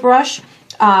on my brush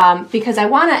because I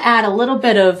want to add a little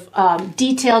bit of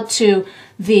detail to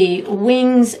the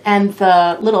wings and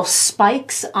the little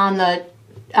spikes on the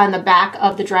back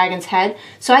of the dragon's head.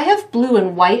 So I have blue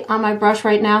and white on my brush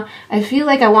right now. I feel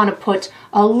like I want to put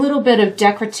a little bit of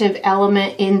decorative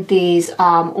element in these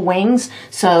wings.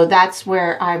 So that's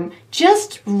where I'm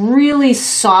just really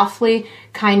softly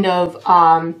kind of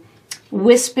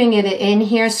wisping it in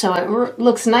here so it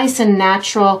looks nice and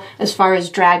natural as far as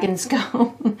dragons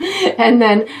go. And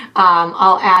then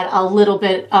I'll add a little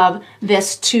bit of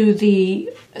this to the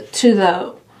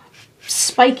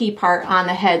spiky part on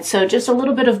the head. So just a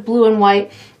little bit of blue and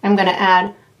white. I'm going to add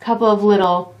a couple of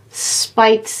little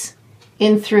spikes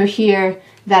in through here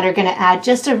that are going to add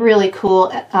just a really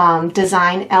cool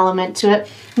design element to it.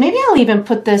 Maybe I'll even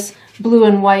put this blue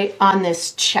and white on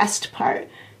this chest part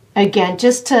again,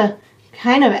 just to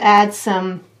kind of add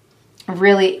some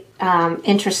really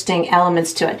interesting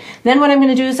elements to it. Then what I'm going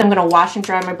to do is I'm going to wash and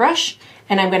dry my brush,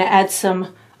 and I'm going to add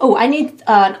some, oh, I need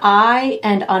an eye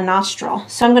and a nostril.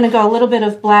 So I'm going to go a little bit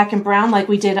of black and brown like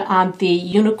we did on the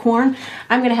unicorn.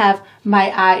 I'm going to have my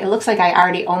eye, it looks like I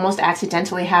already almost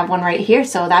accidentally have one right here,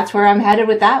 so that's where I'm headed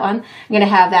with that one. I'm going to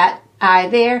have that eye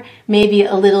there, maybe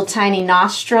a little tiny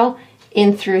nostril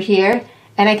in through here,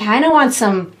 and I kind of want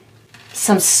some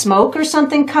smoke or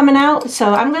something coming out.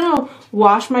 So I'm going to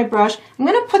wash my brush. I'm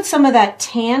going to put some of that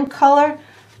tan color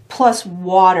plus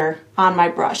water on my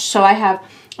brush. So I have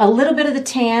a little bit of the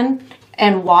tan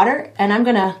and water, and I'm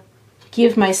going to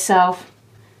give myself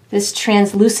this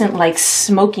translucent like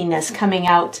smokiness coming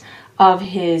out of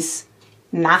his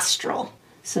nostril.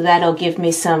 So that'll give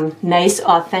me some nice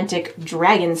authentic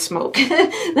dragon smoke.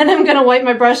 Then I'm going to wipe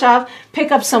my brush off,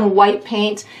 pick up some white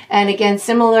paint, and again,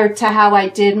 similar to how I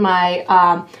did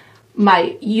my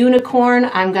my unicorn,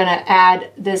 I'm going to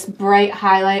add this bright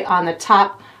highlight on the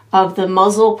top of the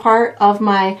muzzle part of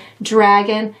my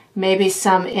dragon, maybe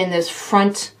some in this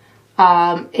front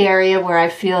area where I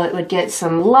feel it would get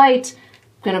some light.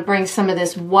 I'm going to bring some of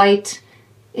this white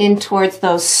in towards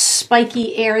those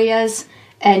spiky areas.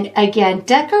 And again,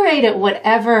 decorate it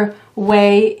whatever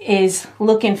way is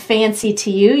looking fancy to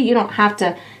you. You don't have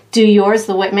to do yours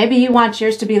the way, maybe you want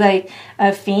yours to be like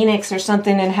a phoenix or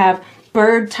something and have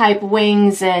bird type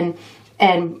wings and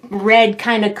red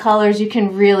kind of colors. You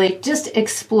can really just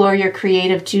explore your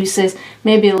creative juices.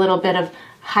 Maybe a little bit of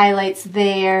highlights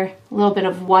there, a little bit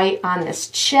of white on this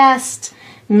chest.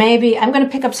 Maybe I'm going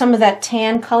to pick up some of that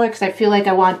tan color because I feel like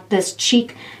I want this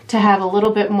cheek to have a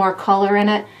little bit more color in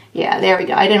it. Yeah, there we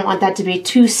go. I didn't want that to be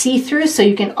too see-through, so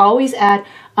you can always add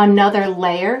another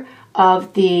layer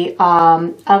of the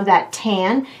of that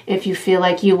tan if you feel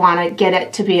like you want to get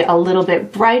it to be a little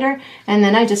bit brighter. And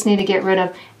then I just need to get rid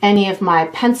of any of my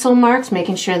pencil marks,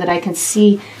 making sure that I can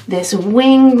see this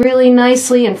wing really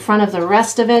nicely in front of the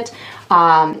rest of it.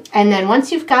 And then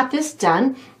once you've got this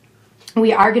done,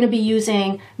 we are going to be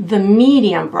using the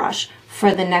medium brush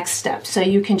for the next step. So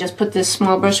you can just put this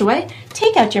small brush away,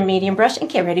 take out your medium brush, and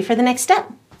get ready for the next step.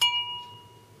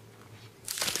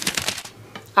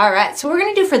 All right, so what we're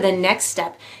going to do for the next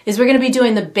step is we're going to be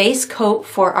doing the base coat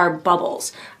for our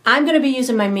bubbles. I'm going to be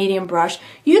using my medium brush.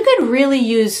 You could really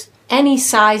use any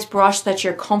size brush that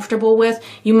you're comfortable with.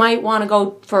 You might want to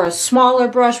go for a smaller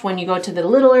brush when you go to the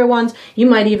littler ones. You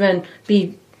might even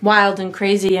be wild and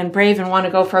crazy and brave and want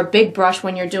to go for a big brush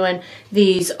when you're doing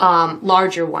these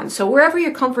larger ones. So wherever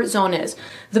your comfort zone is.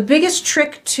 The biggest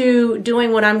trick to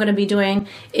doing what I'm going to be doing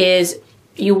is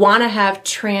you want to have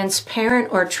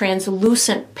transparent or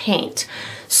translucent paint.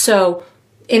 So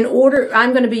I'm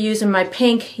going to be using my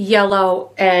pink,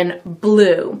 yellow, and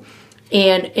blue.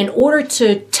 And in order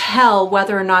to tell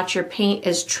whether or not your paint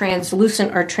is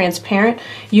translucent or transparent,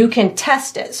 you can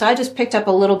test it. So I just picked up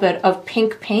a little bit of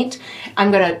pink paint.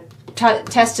 I'm going to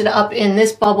test it up in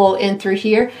this bubble in through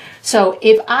here. So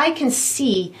if I can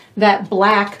see that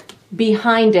black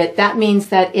behind it, that means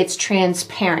that it's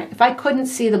transparent. If I couldn't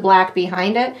see the black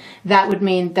behind it, that would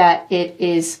mean that it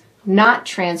is not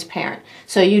transparent.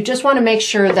 So you just want to make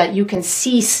sure that you can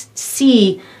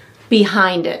see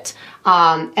behind it.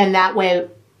 And that way,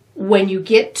 when you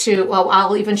get to, well,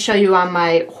 I'll even show you on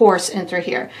my horse in through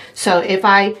here. So if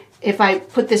I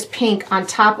put this pink on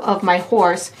top of my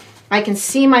horse, I can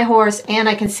see my horse and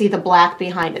I can see the black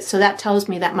behind it. So that tells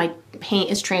me that my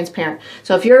paint is transparent.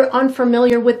 So if you're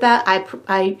unfamiliar with that,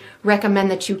 I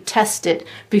recommend that you test it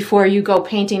before you go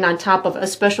painting on top of,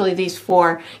 especially these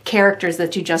 4 characters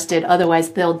that you just did.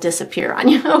 Otherwise, they'll disappear on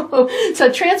you.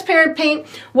 So transparent paint,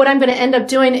 what I'm going to end up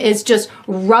doing is just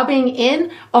rubbing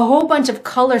in a whole bunch of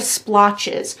color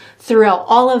splotches throughout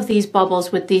all of these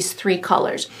bubbles with these 3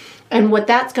 colors. And what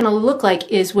that's going to look like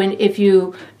is if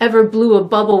you ever blew a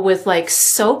bubble with like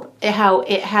soap, how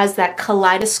it has that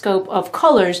kaleidoscope of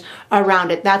colors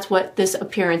around it. That's what this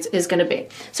appearance is going to be.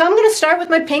 So I'm going to start with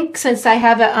my pink since I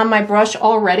have it on my brush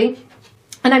already.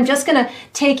 And I'm just going to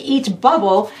take each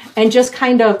bubble and just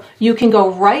kind of, you can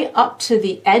go right up to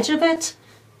the edge of it,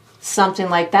 something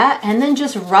like that, and then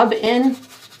just rub in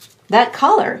that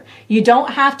color. You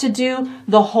don't have to do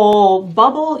the whole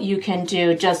bubble. You can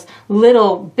do just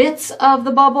little bits of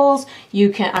the bubbles.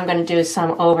 I'm going to do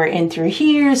some over in through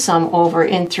here, some over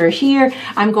in through here.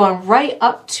 I'm going right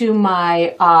up to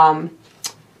my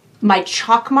my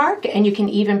chalk mark, and you can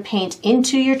even paint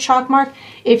into your chalk mark.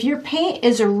 If your paint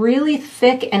is really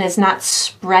thick and is not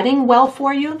spreading well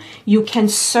for you, you can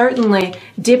certainly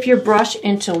dip your brush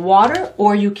into water,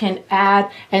 or you can add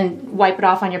and wipe it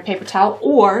off on your paper towel,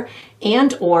 or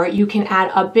you can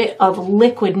add a bit of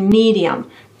liquid medium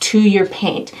to your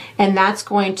paint, and that's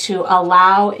going to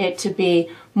allow it to be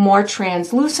more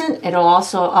translucent. It'll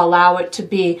also allow it to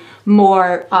be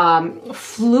more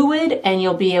fluid, and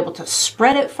you'll be able to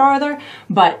spread it farther.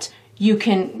 But you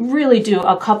can really do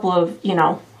a couple of,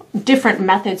 different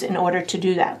methods in order to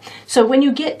do that. So when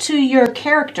you get to your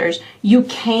characters, you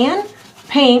can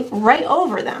paint right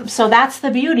over them. So that's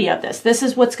the beauty of this. This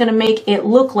is what's going to make it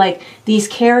look like these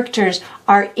characters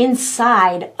are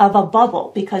inside of a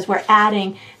bubble, because we're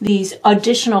adding these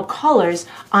additional colors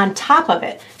on top of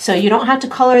it. So you don't have to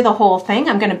color the whole thing.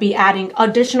 I'm going to be adding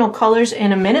additional colors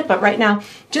in a minute, but right now,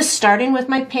 just starting with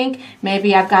my pink,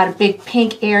 maybe I've got a big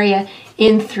pink area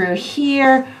in through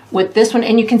here with this one,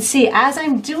 and you can see as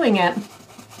I'm doing it,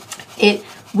 it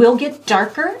will get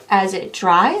darker as it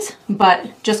dries,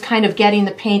 but just kind of getting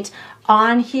the paint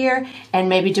on here and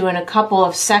maybe doing a couple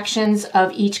of sections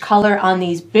of each color on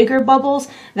these bigger bubbles,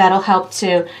 that'll help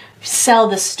to sell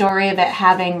the story of it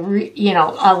having,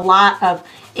 a lot of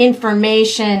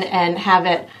information and have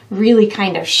it really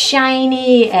kind of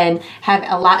shiny and have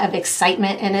a lot of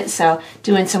excitement in it. So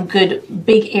doing some good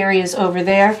big areas over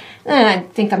there. And I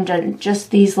think I'm doing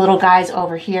just these little guys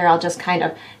over here. I'll just kind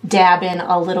of dab in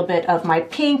a little bit of my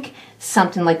pink,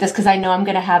 something like this, because I know I'm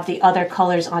going to have the other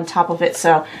colors on top of it.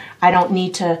 So I don't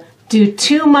need to do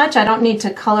too much. I don't need to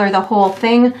color the whole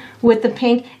thing with the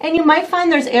pink. And you might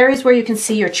find there's areas where you can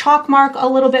see your chalk mark a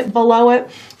little bit below it.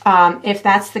 If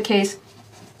that's the case,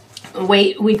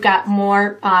 wait, we've got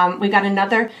more, we've got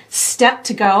another step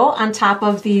to go on top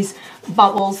of these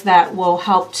bubbles that will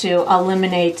help to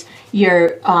eliminate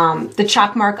your the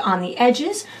chalk mark on the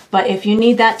edges. But if you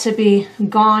need that to be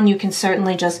gone, you can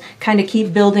certainly just kind of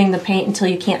keep building the paint until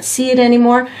you can't see it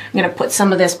anymore. I'm going to put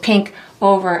some of this pink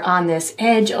over on this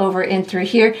edge over in through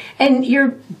here, and your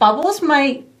bubbles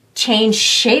might change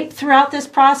shape throughout this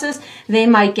process. They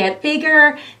might get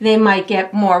bigger, they might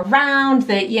get more round,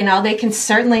 they can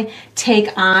certainly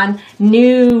take on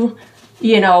new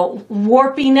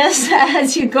warpiness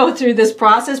as you go through this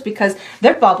process, because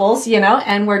they're bubbles,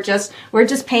 and we're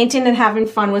just painting and having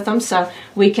fun with them. So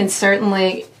we can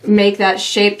certainly make that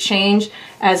shape change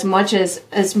as much as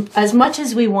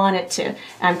we want it to.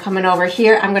 I'm coming over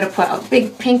here. I'm going to put a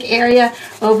big pink area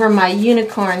over my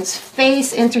unicorn's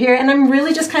face into here, and I'm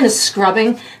really just kind of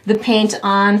scrubbing the paint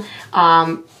on,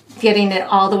 getting it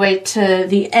all the way to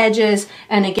the edges.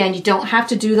 And again, you don't have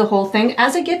to do the whole thing.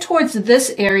 As I get towards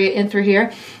this area in through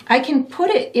here, I can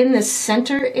put it in the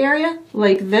center area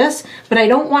like this, but I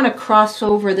don't want to cross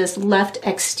over this left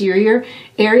exterior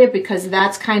area, because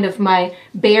that's kind of my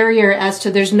barrier as to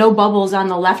there's no bubbles on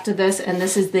the left of this, and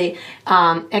this is the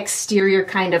exterior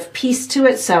kind of piece to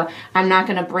it. So I'm not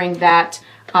going to bring that,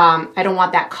 I don't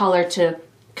want that color to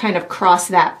kind of cross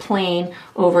that plane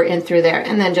over in through there,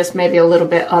 and then just maybe a little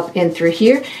bit up in through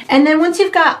here. And then once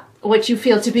you've got what you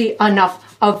feel to be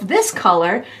enough of this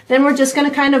color, then we're just going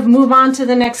to kind of move on to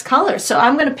the next color. So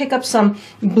I'm going to pick up some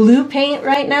blue paint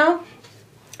right now.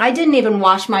 I didn't even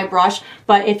wash my brush,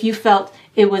 but if you felt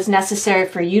it was necessary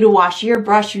for you to wash your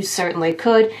brush, you certainly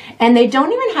could. And they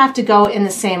don't even have to go in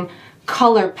the same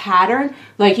color pattern.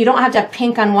 Like, you don't have to have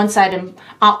pink on one side and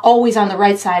always on the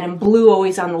right side and blue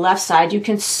always on the left side. You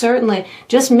can certainly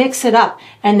just mix it up,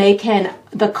 and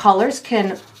the colors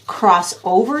can cross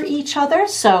over each other.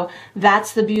 So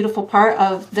that's the beautiful part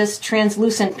of this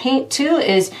translucent paint too,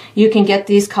 is you can get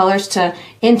these colors to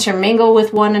intermingle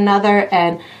with one another.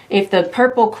 And if the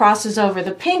purple crosses over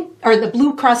the pink, or the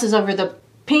blue crosses over the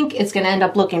pink, it's going to end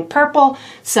up looking purple.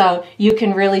 So you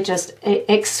can really just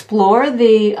explore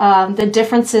the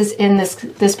differences in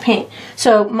this paint.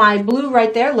 So my blue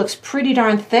right there looks pretty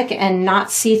darn thick and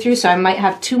not see-through, so I might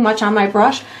have too much on my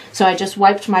brush. So I just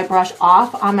wiped my brush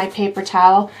off on my paper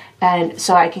towel, and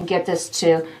so I can get this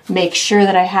to make sure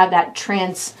that I have that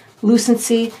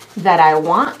translucency that I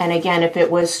want. And again, if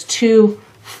it was too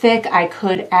thick, I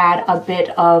could add a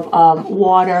bit of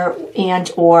water and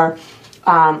or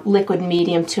liquid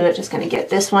medium to it. Just going to get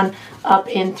this one up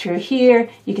in through here.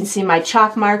 You can see my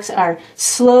chalk marks are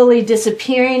slowly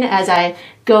disappearing as I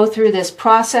go through this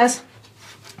process.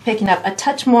 Picking up a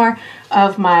touch more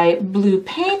of my blue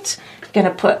paint. Going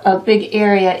to put a big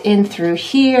area in through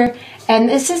here. And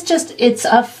this is just, it's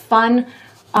a fun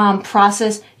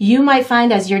process. You might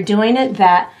find as you're doing it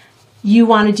that you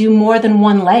want to do more than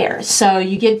one layer. So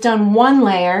you get done one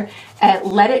layer and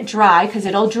let it dry, because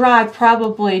it'll dry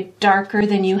probably darker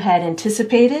than you had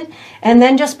anticipated, and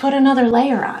then just put another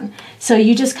layer on. So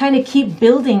you just kind of keep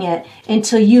building it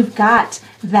until you've got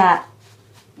that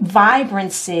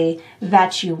vibrancy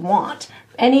that you want.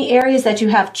 Any areas that you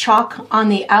have chalk on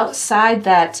the outside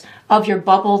that of your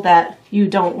bubble that you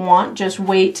don't want, just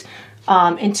wait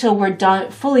until we're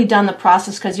fully done the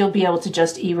process, because you'll be able to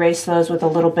just erase those with a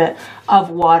little bit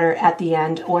of water at the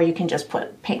end, or you can just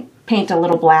paint a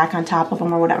little black on top of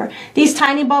them or whatever. These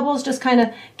tiny bubbles, just kind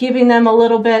of giving them a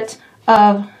little bit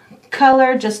of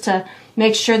color just to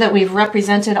make sure that we've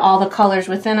represented all the colors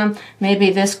within them.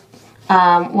 Maybe this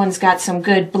one's got some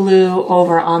good blue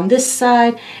over on this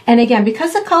side. And again,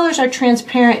 because the colors are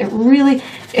transparent, it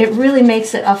really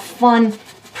makes it a fun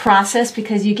process,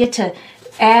 because you get to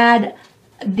add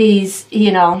these,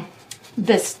 you know,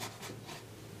 this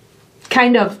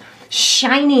kind of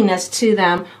shininess to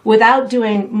them without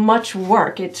doing much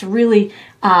work. It's really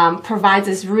provides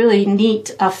this really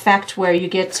neat effect where you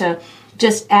get to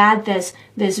just add this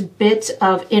bit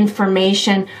of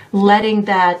information, letting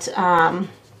that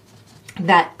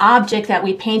that object that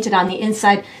we painted on the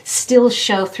inside still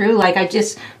show through. Like I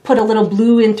just put a little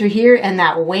blue in through here, and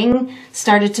that wing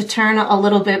started to turn a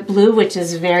little bit blue, which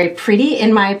is very pretty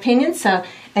in my opinion. So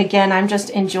again, I'm just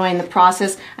enjoying the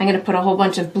process. I'm going to put a whole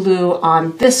bunch of blue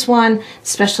on this one,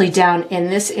 especially down in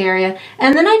this area.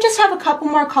 And then I just have a couple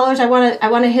more colors. I want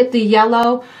to hit the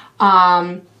yellow,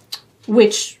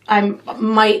 which I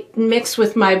might mix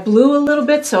with my blue a little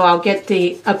bit, so I'll get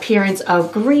the appearance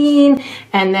of green.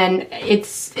 And then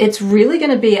it's really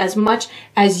going to be as much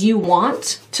as you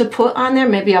want to put on there.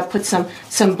 Maybe I'll put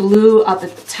some blue up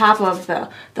at the top of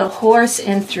the horse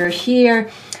in through here.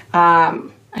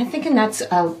 I'm thinking that's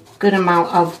a good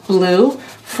amount of blue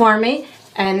for me.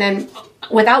 And then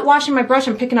without washing my brush,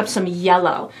 I'm picking up some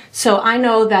yellow. So I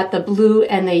know that the blue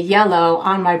and the yellow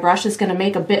on my brush is going to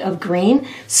make a bit of green.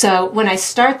 So when I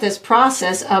start this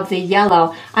process of the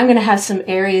yellow, I'm going to have some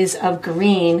areas of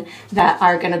green that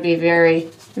are going to be very,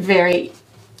 very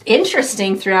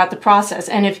interesting throughout the process.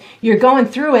 And if you're going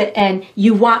through it and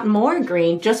you want more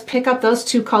green, just pick up those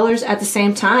two colors at the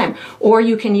same time. Or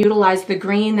you can utilize the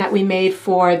green that we made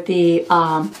for the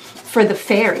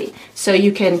fairy. So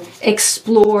you can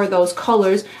explore those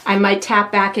colors. I might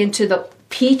tap back into the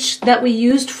peach that we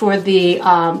used for the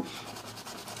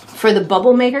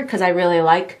bubble maker, because I really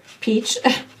like peach,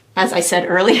 as I said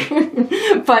earlier.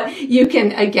 But you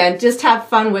can, again, just have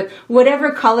fun with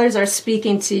whatever colors are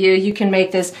speaking to you. You can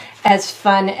make this as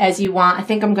fun as you want. I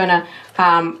think I'm gonna,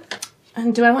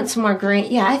 do I want some more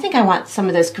green? Yeah, I think I want some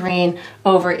of this green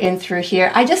over in through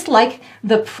here. I just like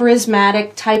the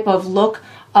prismatic type of look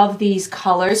of these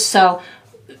colors. So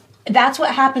that's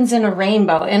what happens in a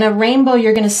rainbow. In a rainbow,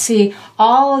 you're going to see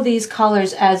all of these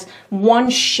colors as one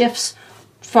shifts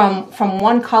from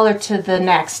one color to the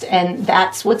next, and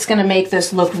that's what's going to make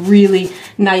this look really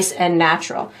nice and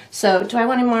natural. So do I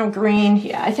want any more green?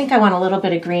 Yeah, I think I want a little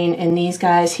bit of green in these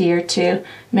guys here too.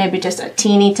 Maybe just a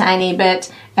teeny tiny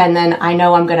bit, and then I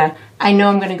know I'm gonna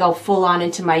go full on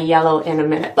into my yellow in a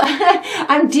minute. But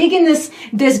I'm digging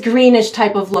this greenish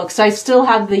type of look. So I still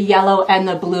have the yellow and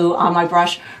the blue on my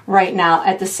brush right now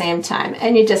at the same time,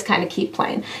 and you just kind of keep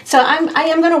playing. So I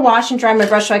am going to wash and dry my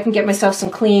brush so I can get myself some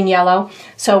clean yellow.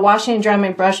 So washing and drying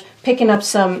my brush, picking up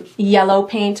some yellow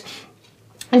paint,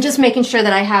 and just making sure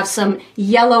that I have some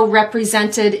yellow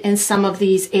represented in some of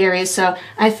these areas. So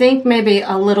I think maybe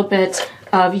a little bit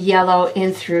of yellow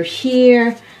in through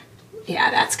here.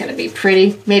 Yeah, that's going to be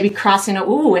pretty. Maybe crossing,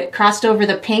 ooh, it crossed over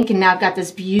the pink, and now I've got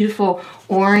this beautiful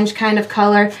orange kind of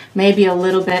color. Maybe a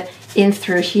little bit in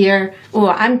through here. Ooh,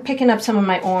 I'm picking up some of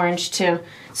my orange too.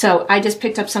 So I just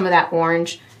picked up some of that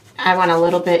orange. I want a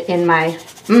little bit in my,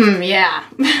 yeah,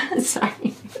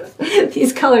 sorry.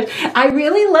 These colors, I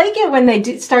really like it when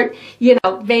they start, you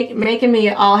know, making me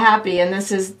all happy, and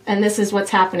this is what's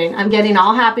happening. I'm getting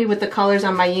all happy with the colors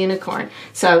on my unicorn.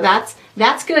 So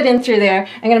that's good in through there.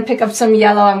 I'm going to pick up some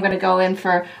yellow. I'm going to go in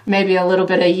for maybe a little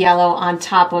bit of yellow on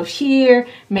top of here,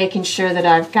 making sure that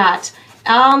I've got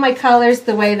all my colors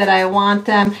the way that I want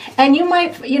them. And you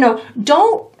might, you know,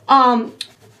 don't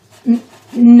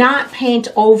not paint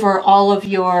over all of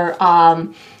your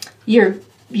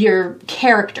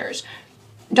characters.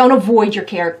 Don't avoid your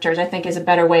characters, I think is a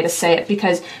better way to say it,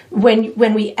 because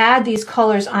when we add these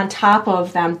colors on top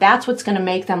of them, that's what's going to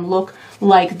make them look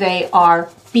like they are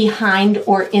behind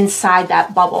or inside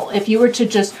that bubble. If you were to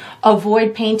just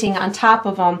avoid painting on top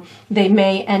of them, they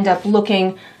may end up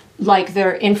looking like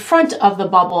they're in front of the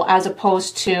bubble as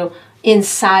opposed to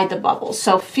inside the bubbles.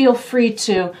 So feel free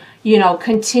to, you know,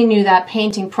 continue that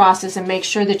painting process and make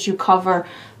sure that you cover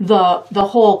the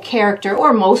whole character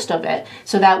or most of it,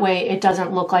 so that way it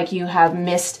doesn't look like you have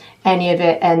missed any of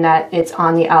it and that it's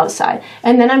on the outside.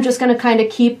 And then I'm just going to kind of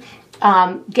keep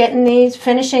getting these,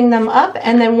 finishing them up,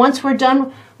 and then once we're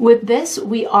done with this,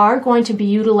 we are going to be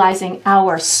utilizing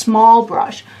our small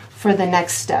brush for the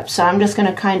next step. So I'm just going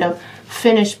to kind of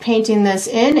finish painting this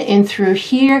in through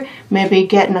here, maybe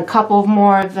getting a couple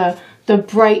more of the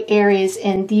bright areas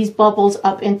in these bubbles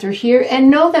up in through here. And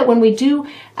know that when we do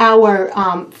our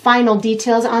final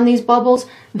details on these bubbles,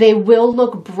 they will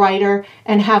look brighter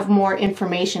and have more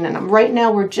information in them. Right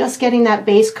now we're just getting that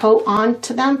base coat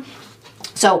onto them,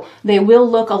 so they will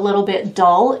look a little bit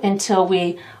dull until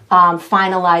we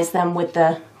finalize them with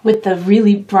the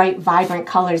really bright, vibrant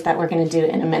colors that we're going to do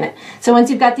in a minute. So once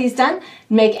you've got these done,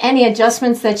 make any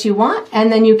adjustments that you want,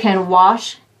 and then you can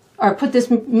wash or put this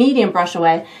medium brush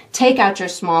away, take out your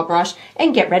small brush,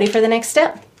 and get ready for the next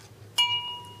step.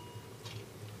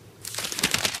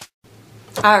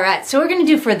 All right, so what we're going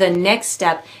to do for the next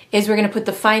step is we're going to put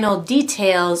the final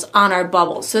details on our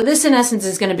bubbles. So this in essence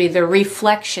is going to be the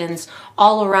reflections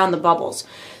all around the bubbles.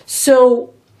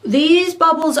 So these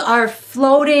bubbles are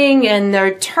floating and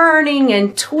they're turning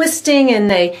and twisting,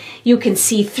 and you can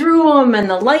see through them and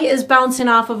the light is bouncing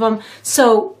off of them.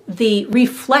 So the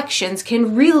reflections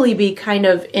can really be kind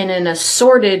of in an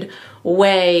assorted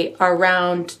way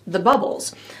around the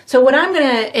bubbles. So what I'm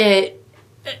going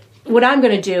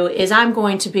to do is I'm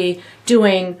going to be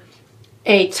doing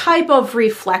a type of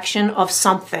reflection of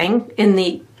something in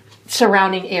the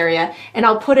surrounding area, and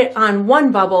I'll put it on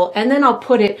one bubble and then I'll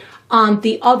put it on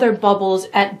the other bubbles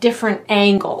at different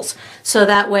angles. So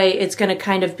that way it's going to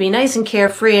kind of be nice and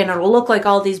carefree, and it'll look like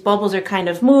all these bubbles are kind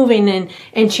of moving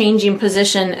and changing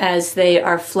position as they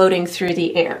are floating through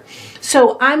the air.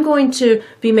 So I'm going to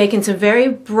be making some very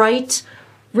bright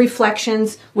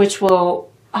reflections which will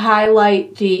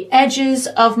highlight the edges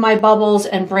of my bubbles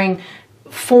and bring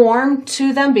form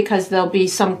to them, because there'll be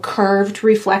some curved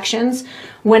reflections.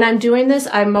 When I'm doing this,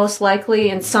 I most likely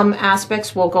in some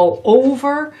aspects will go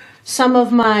over some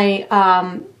of my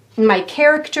my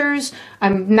characters.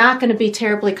 I'm not going to be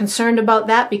terribly concerned about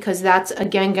that, because that's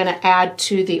again going to add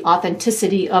to the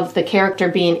authenticity of the character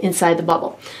being inside the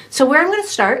bubble. So where I'm going to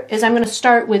start is I'm going to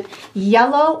start with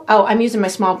yellow. Oh, I'm using my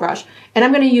small brush, and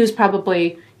I'm going to use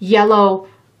probably yellow,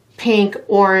 pink,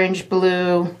 orange,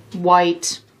 blue,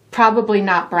 white, probably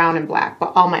not brown and black,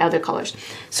 but all my other colors.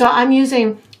 So I'm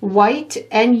using white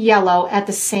and yellow at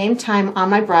the same time on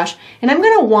my brush, and I'm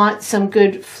going to want some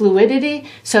good fluidity.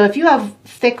 So if you have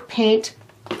thick paint,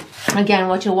 again,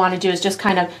 what you'll want to do is just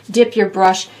kind of dip your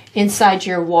brush inside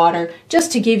your water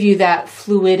just to give you that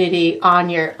fluidity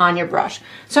on your brush.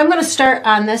 So I'm going to start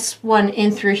on this one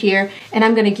in through here, and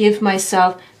I'm going to give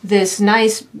myself this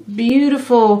nice,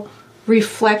 beautiful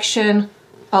reflection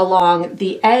along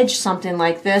the edge, something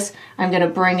like this. I'm going to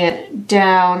bring it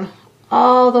down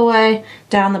all the way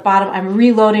down the bottom. I'm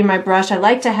reloading my brush. I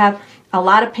like to have a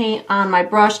lot of paint on my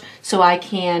brush so I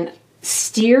can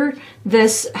steer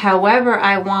this however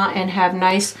I want and have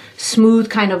nice smooth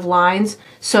kind of lines.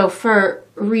 So for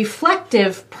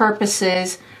reflective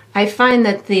purposes, I find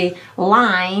that the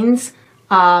lines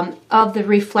of the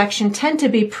reflection tend to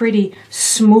be pretty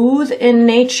smooth in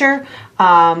nature.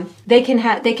 They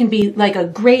can be like a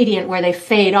gradient where they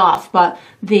fade off, but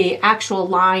the actual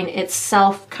line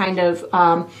itself kind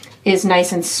of is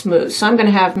nice and smooth. So I'm going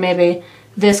to have maybe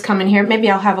this come in here. Maybe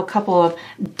I'll have a couple of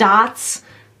dots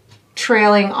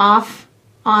trailing off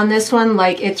on this one,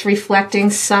 like it's reflecting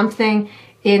something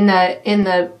in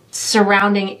the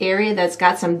surrounding area that's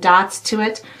got some dots to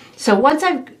it. So once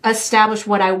I've established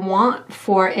what I want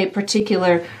for a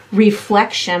particular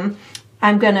reflection,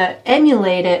 I'm going to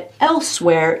emulate it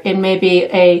elsewhere in maybe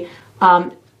a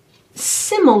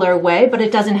similar way, but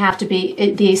it doesn't have to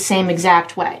be the same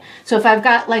exact way. So if I've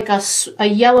got like a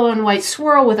yellow and white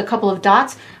swirl with a couple of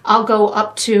dots, I'll go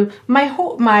up to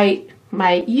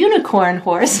my unicorn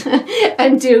horse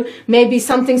and do maybe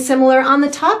something similar on the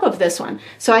top of this one.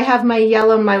 So I have my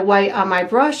yellow and my white on my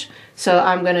brush, so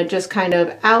I'm going to just kind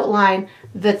of outline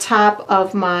the top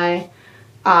of my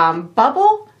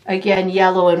bubble. Again,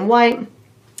 yellow and white.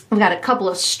 I've got a couple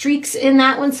of streaks in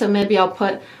that one, so maybe I'll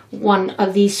put one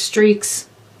of these streaks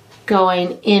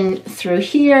going in through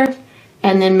here,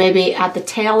 and then maybe at the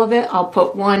tail of it I'll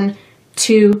put 1,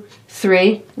 2,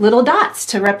 3 little dots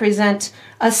to represent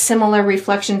a similar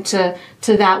reflection to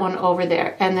that one over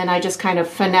there. And then I just kind of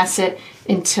finesse it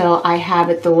until I have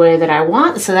it the way that I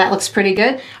want. So that looks pretty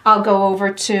good. I'll go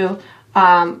over to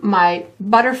my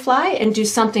butterfly and do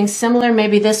something similar.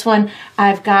 Maybe this one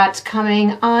I've got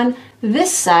coming on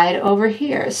this side over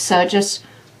here. So just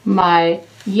my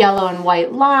yellow and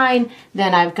white line,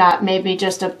 then I've got maybe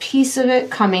just a piece of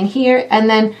it coming here, and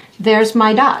then there's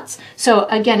my dots. So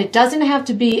again, it doesn't have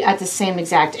to be at the same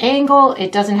exact angle,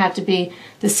 it doesn't have to be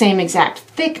the same exact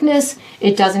thickness,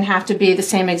 it doesn't have to be the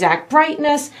same exact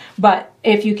brightness, but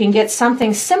if you can get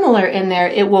something similar in there,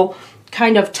 it will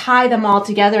kind of tie them all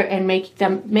together and make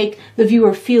the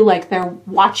viewer feel like they're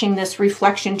watching this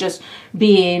reflection just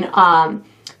being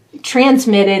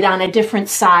transmitted on a different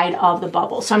side of the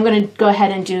bubble. So I'm going to go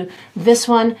ahead and do this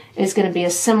one. Is going to be a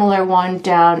similar one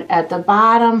down at the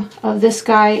bottom of this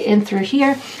guy in through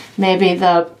here. Maybe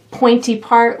the pointy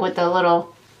part with the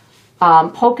little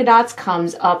polka dots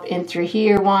comes up in through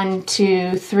here. 1,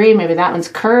 2, 3. Maybe that one's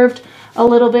curved a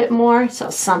little bit more. So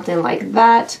something like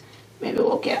that. Maybe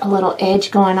we'll get a little edge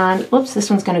going on. Whoops, this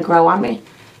one's going to grow on me.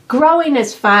 Growing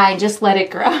is fine. Just let it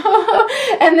grow.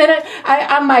 And then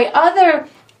on my other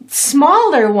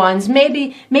smaller ones,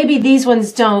 maybe these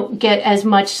ones don't get as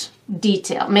much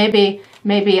detail. Maybe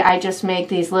I just make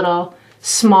these little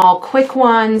small quick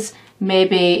ones.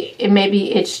 Maybe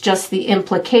it's just the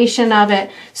implication of it.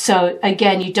 So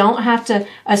again, you don't have to,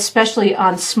 especially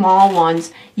on small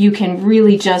ones, you can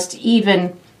really just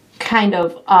even kind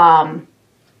of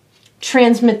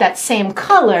transmit that same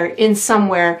color in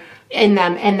somewhere in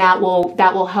them, and that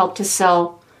will help to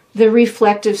sell the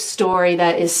reflective story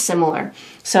that is similar.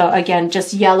 So again,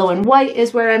 just yellow and white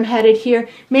is where I'm headed here.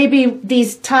 Maybe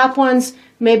these top ones,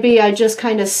 maybe I just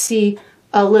kind of see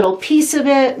a little piece of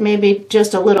it, maybe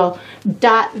just a little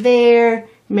dot there,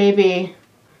 maybe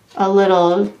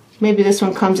this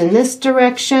one comes in this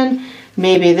direction,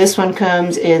 maybe this one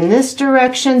comes in this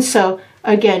direction. So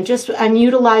again, just I'm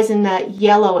utilizing that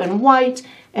yellow and white,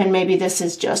 and maybe this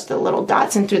is just the little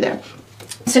dots in through there.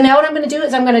 So now what I'm going to do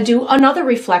is I'm going to do another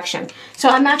reflection. So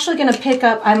I'm actually going to pick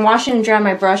up, I'm washing and drying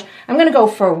my brush. I'm going to go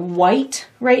for white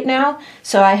right now.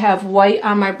 So I have white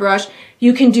on my brush.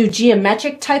 You can do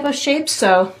geometric type of shapes.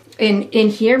 So in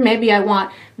here, maybe I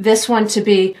want this one to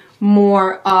be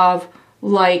more of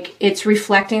like it's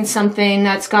reflecting something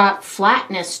that's got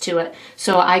flatness to it.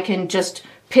 So I can just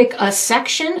pick a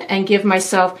section and give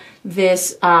myself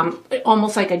this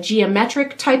almost like a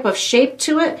geometric type of shape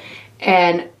to it.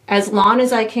 And as long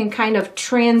as I can kind of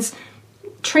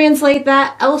translate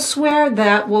that elsewhere,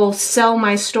 that will sell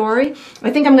my story. I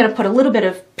think I'm going to put a little bit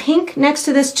of pink next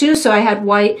to this too. So I had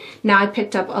white, now I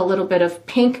picked up a little bit of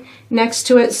pink next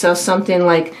to it. So something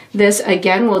like this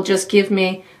again will just give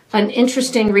me an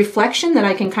interesting reflection that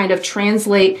I can kind of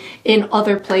translate in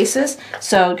other places.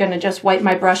 So I'm going to just wipe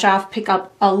my brush off, pick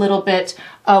up a little bit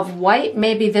of white.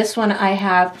 Maybe this one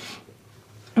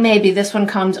maybe this one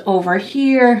comes over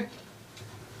here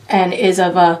and is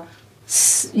of a,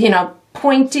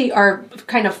 pointy or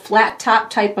kind of flat top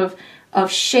type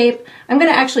of shape. I'm going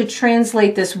to actually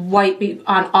translate this white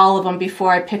on all of them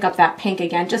before I pick up that pink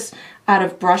again, just out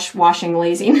of brush washing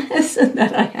laziness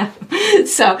that I have.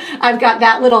 So I've got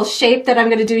that little shape that I'm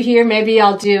going to do here. Maybe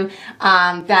I'll do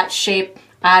that shape,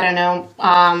 I don't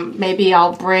know, maybe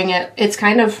I'll bring it, it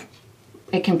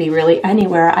can be really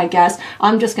anywhere, I guess.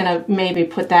 I'm just going to maybe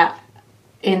put that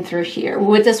in through here.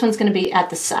 With this one's going to be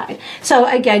at the side. So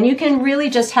again, you can really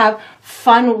just have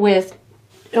fun with,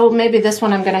 maybe this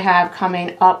one I'm going to have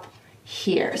coming up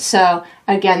here. So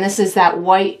again, this is that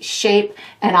white shape,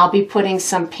 and I'll be putting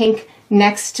some pink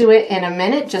next to it in a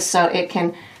minute just so it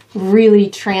can really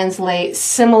translate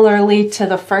similarly to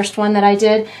the first one that I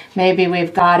did. Maybe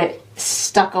we've got it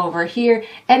stuck over here,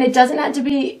 and it doesn't have to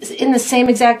be in the same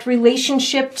exact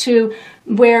relationship to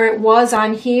where it was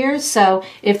on here. So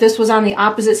if this was on the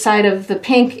opposite side of the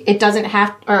pink, it doesn't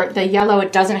have, or the yellow,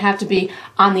 it doesn't have to be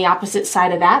on the opposite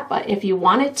side of that. But if you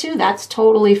want it to, that's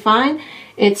totally fine.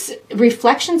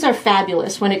 Reflections are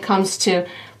fabulous when it comes to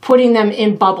putting them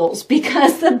in bubbles,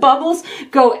 because the bubbles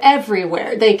go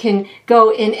everywhere. They can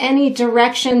go in any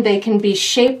direction. They can be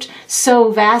shaped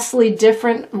so vastly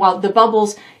different. Well, the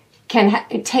bubbles can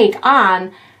take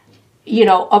on,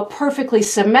 a perfectly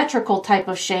symmetrical type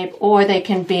of shape, or they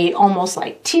can be almost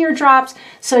like teardrops.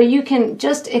 So you can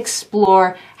just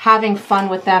explore having fun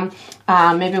with them.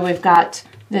 Maybe we've got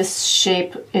this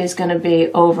shape is going to be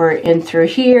over in through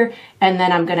here, and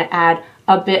then I'm going to add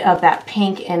a bit of that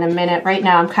pink in a minute. Right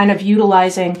now I'm kind of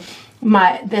utilizing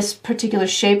this particular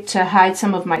shape to hide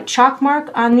some of my chalk mark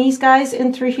on these guys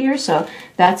in through here, so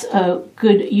that's a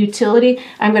good utility.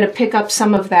 I'm going to pick up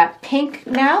some of that pink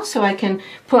now, so I can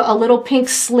put a little pink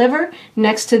sliver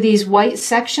next to these white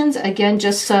sections, again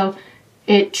just so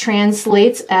it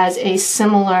translates as a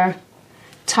similar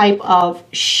type of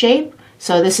shape.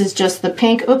 So this is just the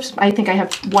pink. Oops, I think I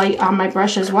have white on my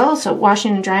brush as well. So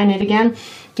washing and drying it again,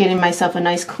 getting myself a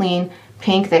nice clean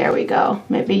pink. There we go.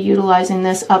 Maybe utilizing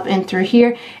this up and through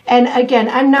here. And again,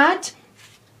 I'm not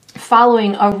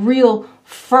following a real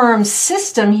firm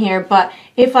system here, but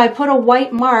if I put a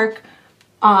white mark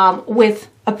with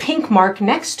a pink mark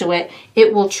next to it,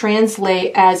 it will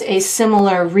translate as a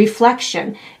similar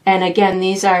reflection. And again,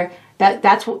 these are,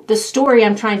 that's what the story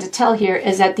I'm trying to tell here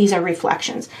is, that these are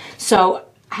reflections. So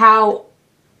how,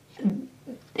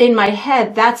 in my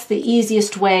head, that's the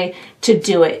easiest way to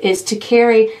do it, is to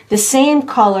carry the same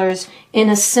colors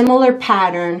in a similar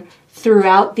pattern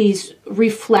throughout these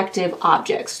reflective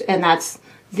objects. And that's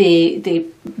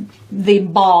the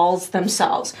balls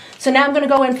themselves. So now I'm going to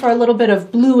go in for a little bit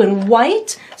of blue and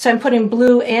white. So I'm putting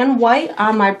blue and white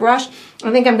on my brush.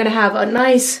 I think I'm going to have a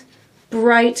nice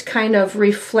bright kind of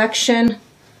reflection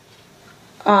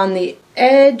on the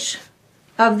edge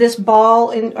of this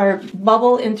ball or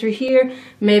bubble in through here,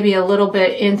 maybe a little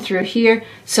bit in through here.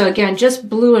 So again, just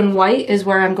blue and white is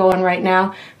where I'm going right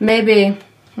now. Maybe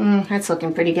that's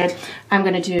looking pretty good. I'm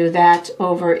going to do that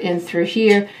over in through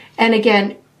here. And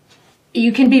again,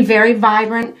 you can be very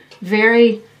vibrant,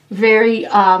 very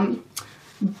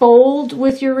bold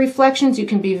with your reflections. You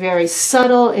can be very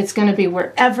subtle. It's going to be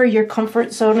wherever your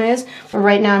comfort zone is. But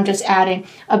right now I'm just adding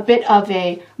a bit of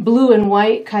a blue and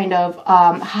white kind of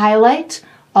highlight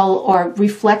or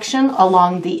reflection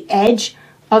along the edge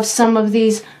of some of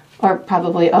these, or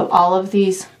probably of all of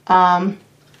these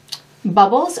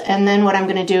bubbles. And then what I'm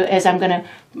going to do is I'm going to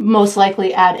most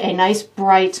likely add a nice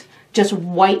bright, just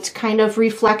white kind of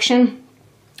reflection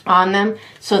on them,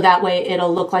 so that way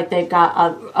it'll look like they've got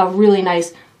a really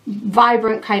nice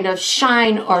vibrant kind of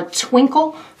shine or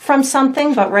twinkle from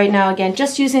something. But right now, again,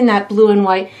 just using that blue and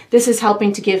white, this is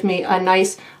helping to give me a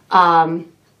nice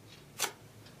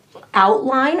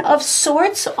outline of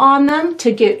sorts on them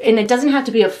to get, and it doesn't have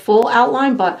to be a full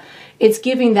outline, but it's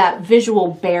giving that visual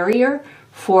barrier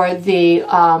for the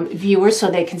viewer so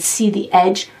they can see the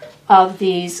edge of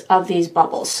these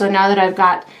bubbles. So now that I've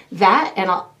got that,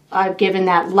 and I've given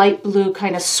that light blue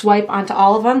kind of swipe onto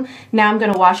all of them, now I'm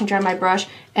going to wash and dry my brush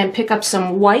and pick up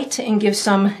some white and give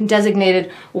some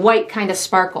designated white kind of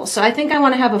sparkle. So I think I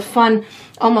want to have a fun,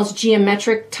 almost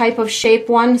geometric type of shape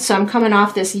one. So I'm coming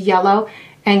off this yellow,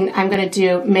 and I'm going to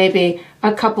do maybe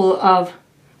a couple of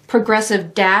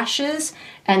progressive dashes,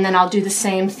 and then I'll do the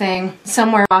same thing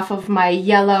somewhere off of my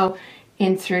yellow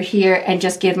in through here and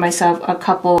just give myself a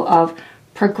couple of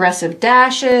progressive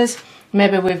dashes.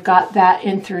 Maybe we've got that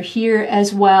in through here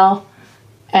as well.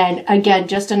 And again,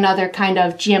 just another kind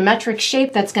of geometric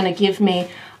shape that's going to give me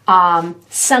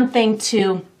something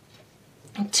to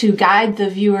guide the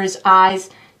viewer's eyes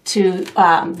to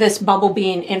this bubble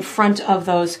being in front of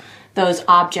those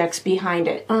objects behind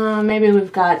it. Maybe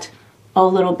we've got a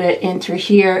little bit in through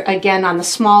here. Again, on the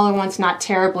smaller ones, not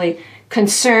terribly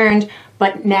concerned,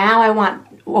 but now I want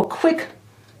a quick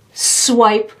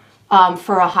swipe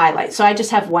for a highlight. So I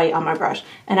just have white on my brush,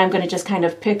 and I'm going to just kind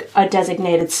of pick a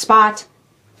designated spot,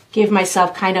 give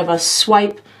myself kind of a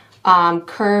swipe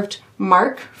curved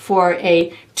mark for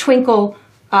a twinkle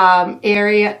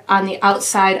area on the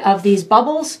outside of these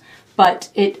bubbles, but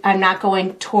I'm not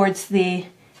going towards the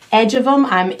edge of them,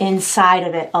 I'm inside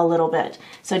of it a little bit.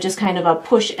 So just kind of a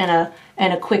push and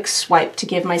a quick swipe to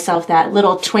give myself that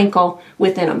little twinkle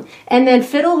within them. And then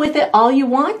fiddle with it all you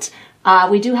want.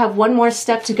 We do have one more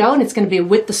step to go, and it's going to be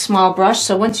with the small brush.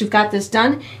 So once you've got this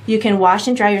done, you can wash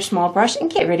and dry your small brush and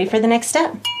get ready for the next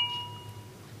step.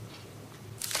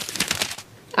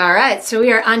 All right, so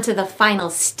we are on to the final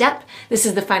step. This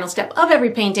is the final step of every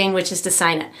painting, which is to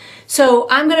sign it. So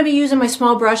I'm going to be using my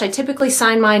small brush. I typically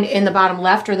sign mine in the bottom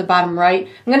left or the bottom right.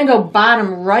 I'm going to go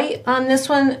bottom right on this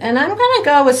one, and I'm going to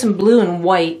go with some blue and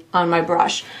white on my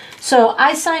brush. So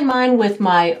I sign mine with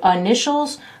my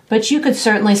initials, but you could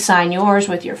certainly sign yours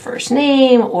with your first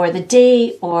name or the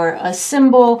date or a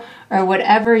symbol or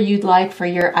whatever you'd like for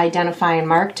your identifying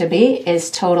mark to be is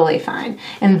totally fine.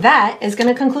 And that is going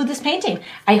to conclude this painting.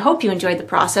 I hope you enjoyed the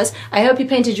process. I hope you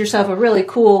painted yourself a really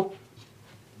cool,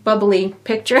 bubbly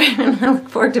picture, and I look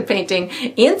forward to painting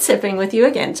and sipping with you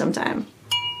again sometime.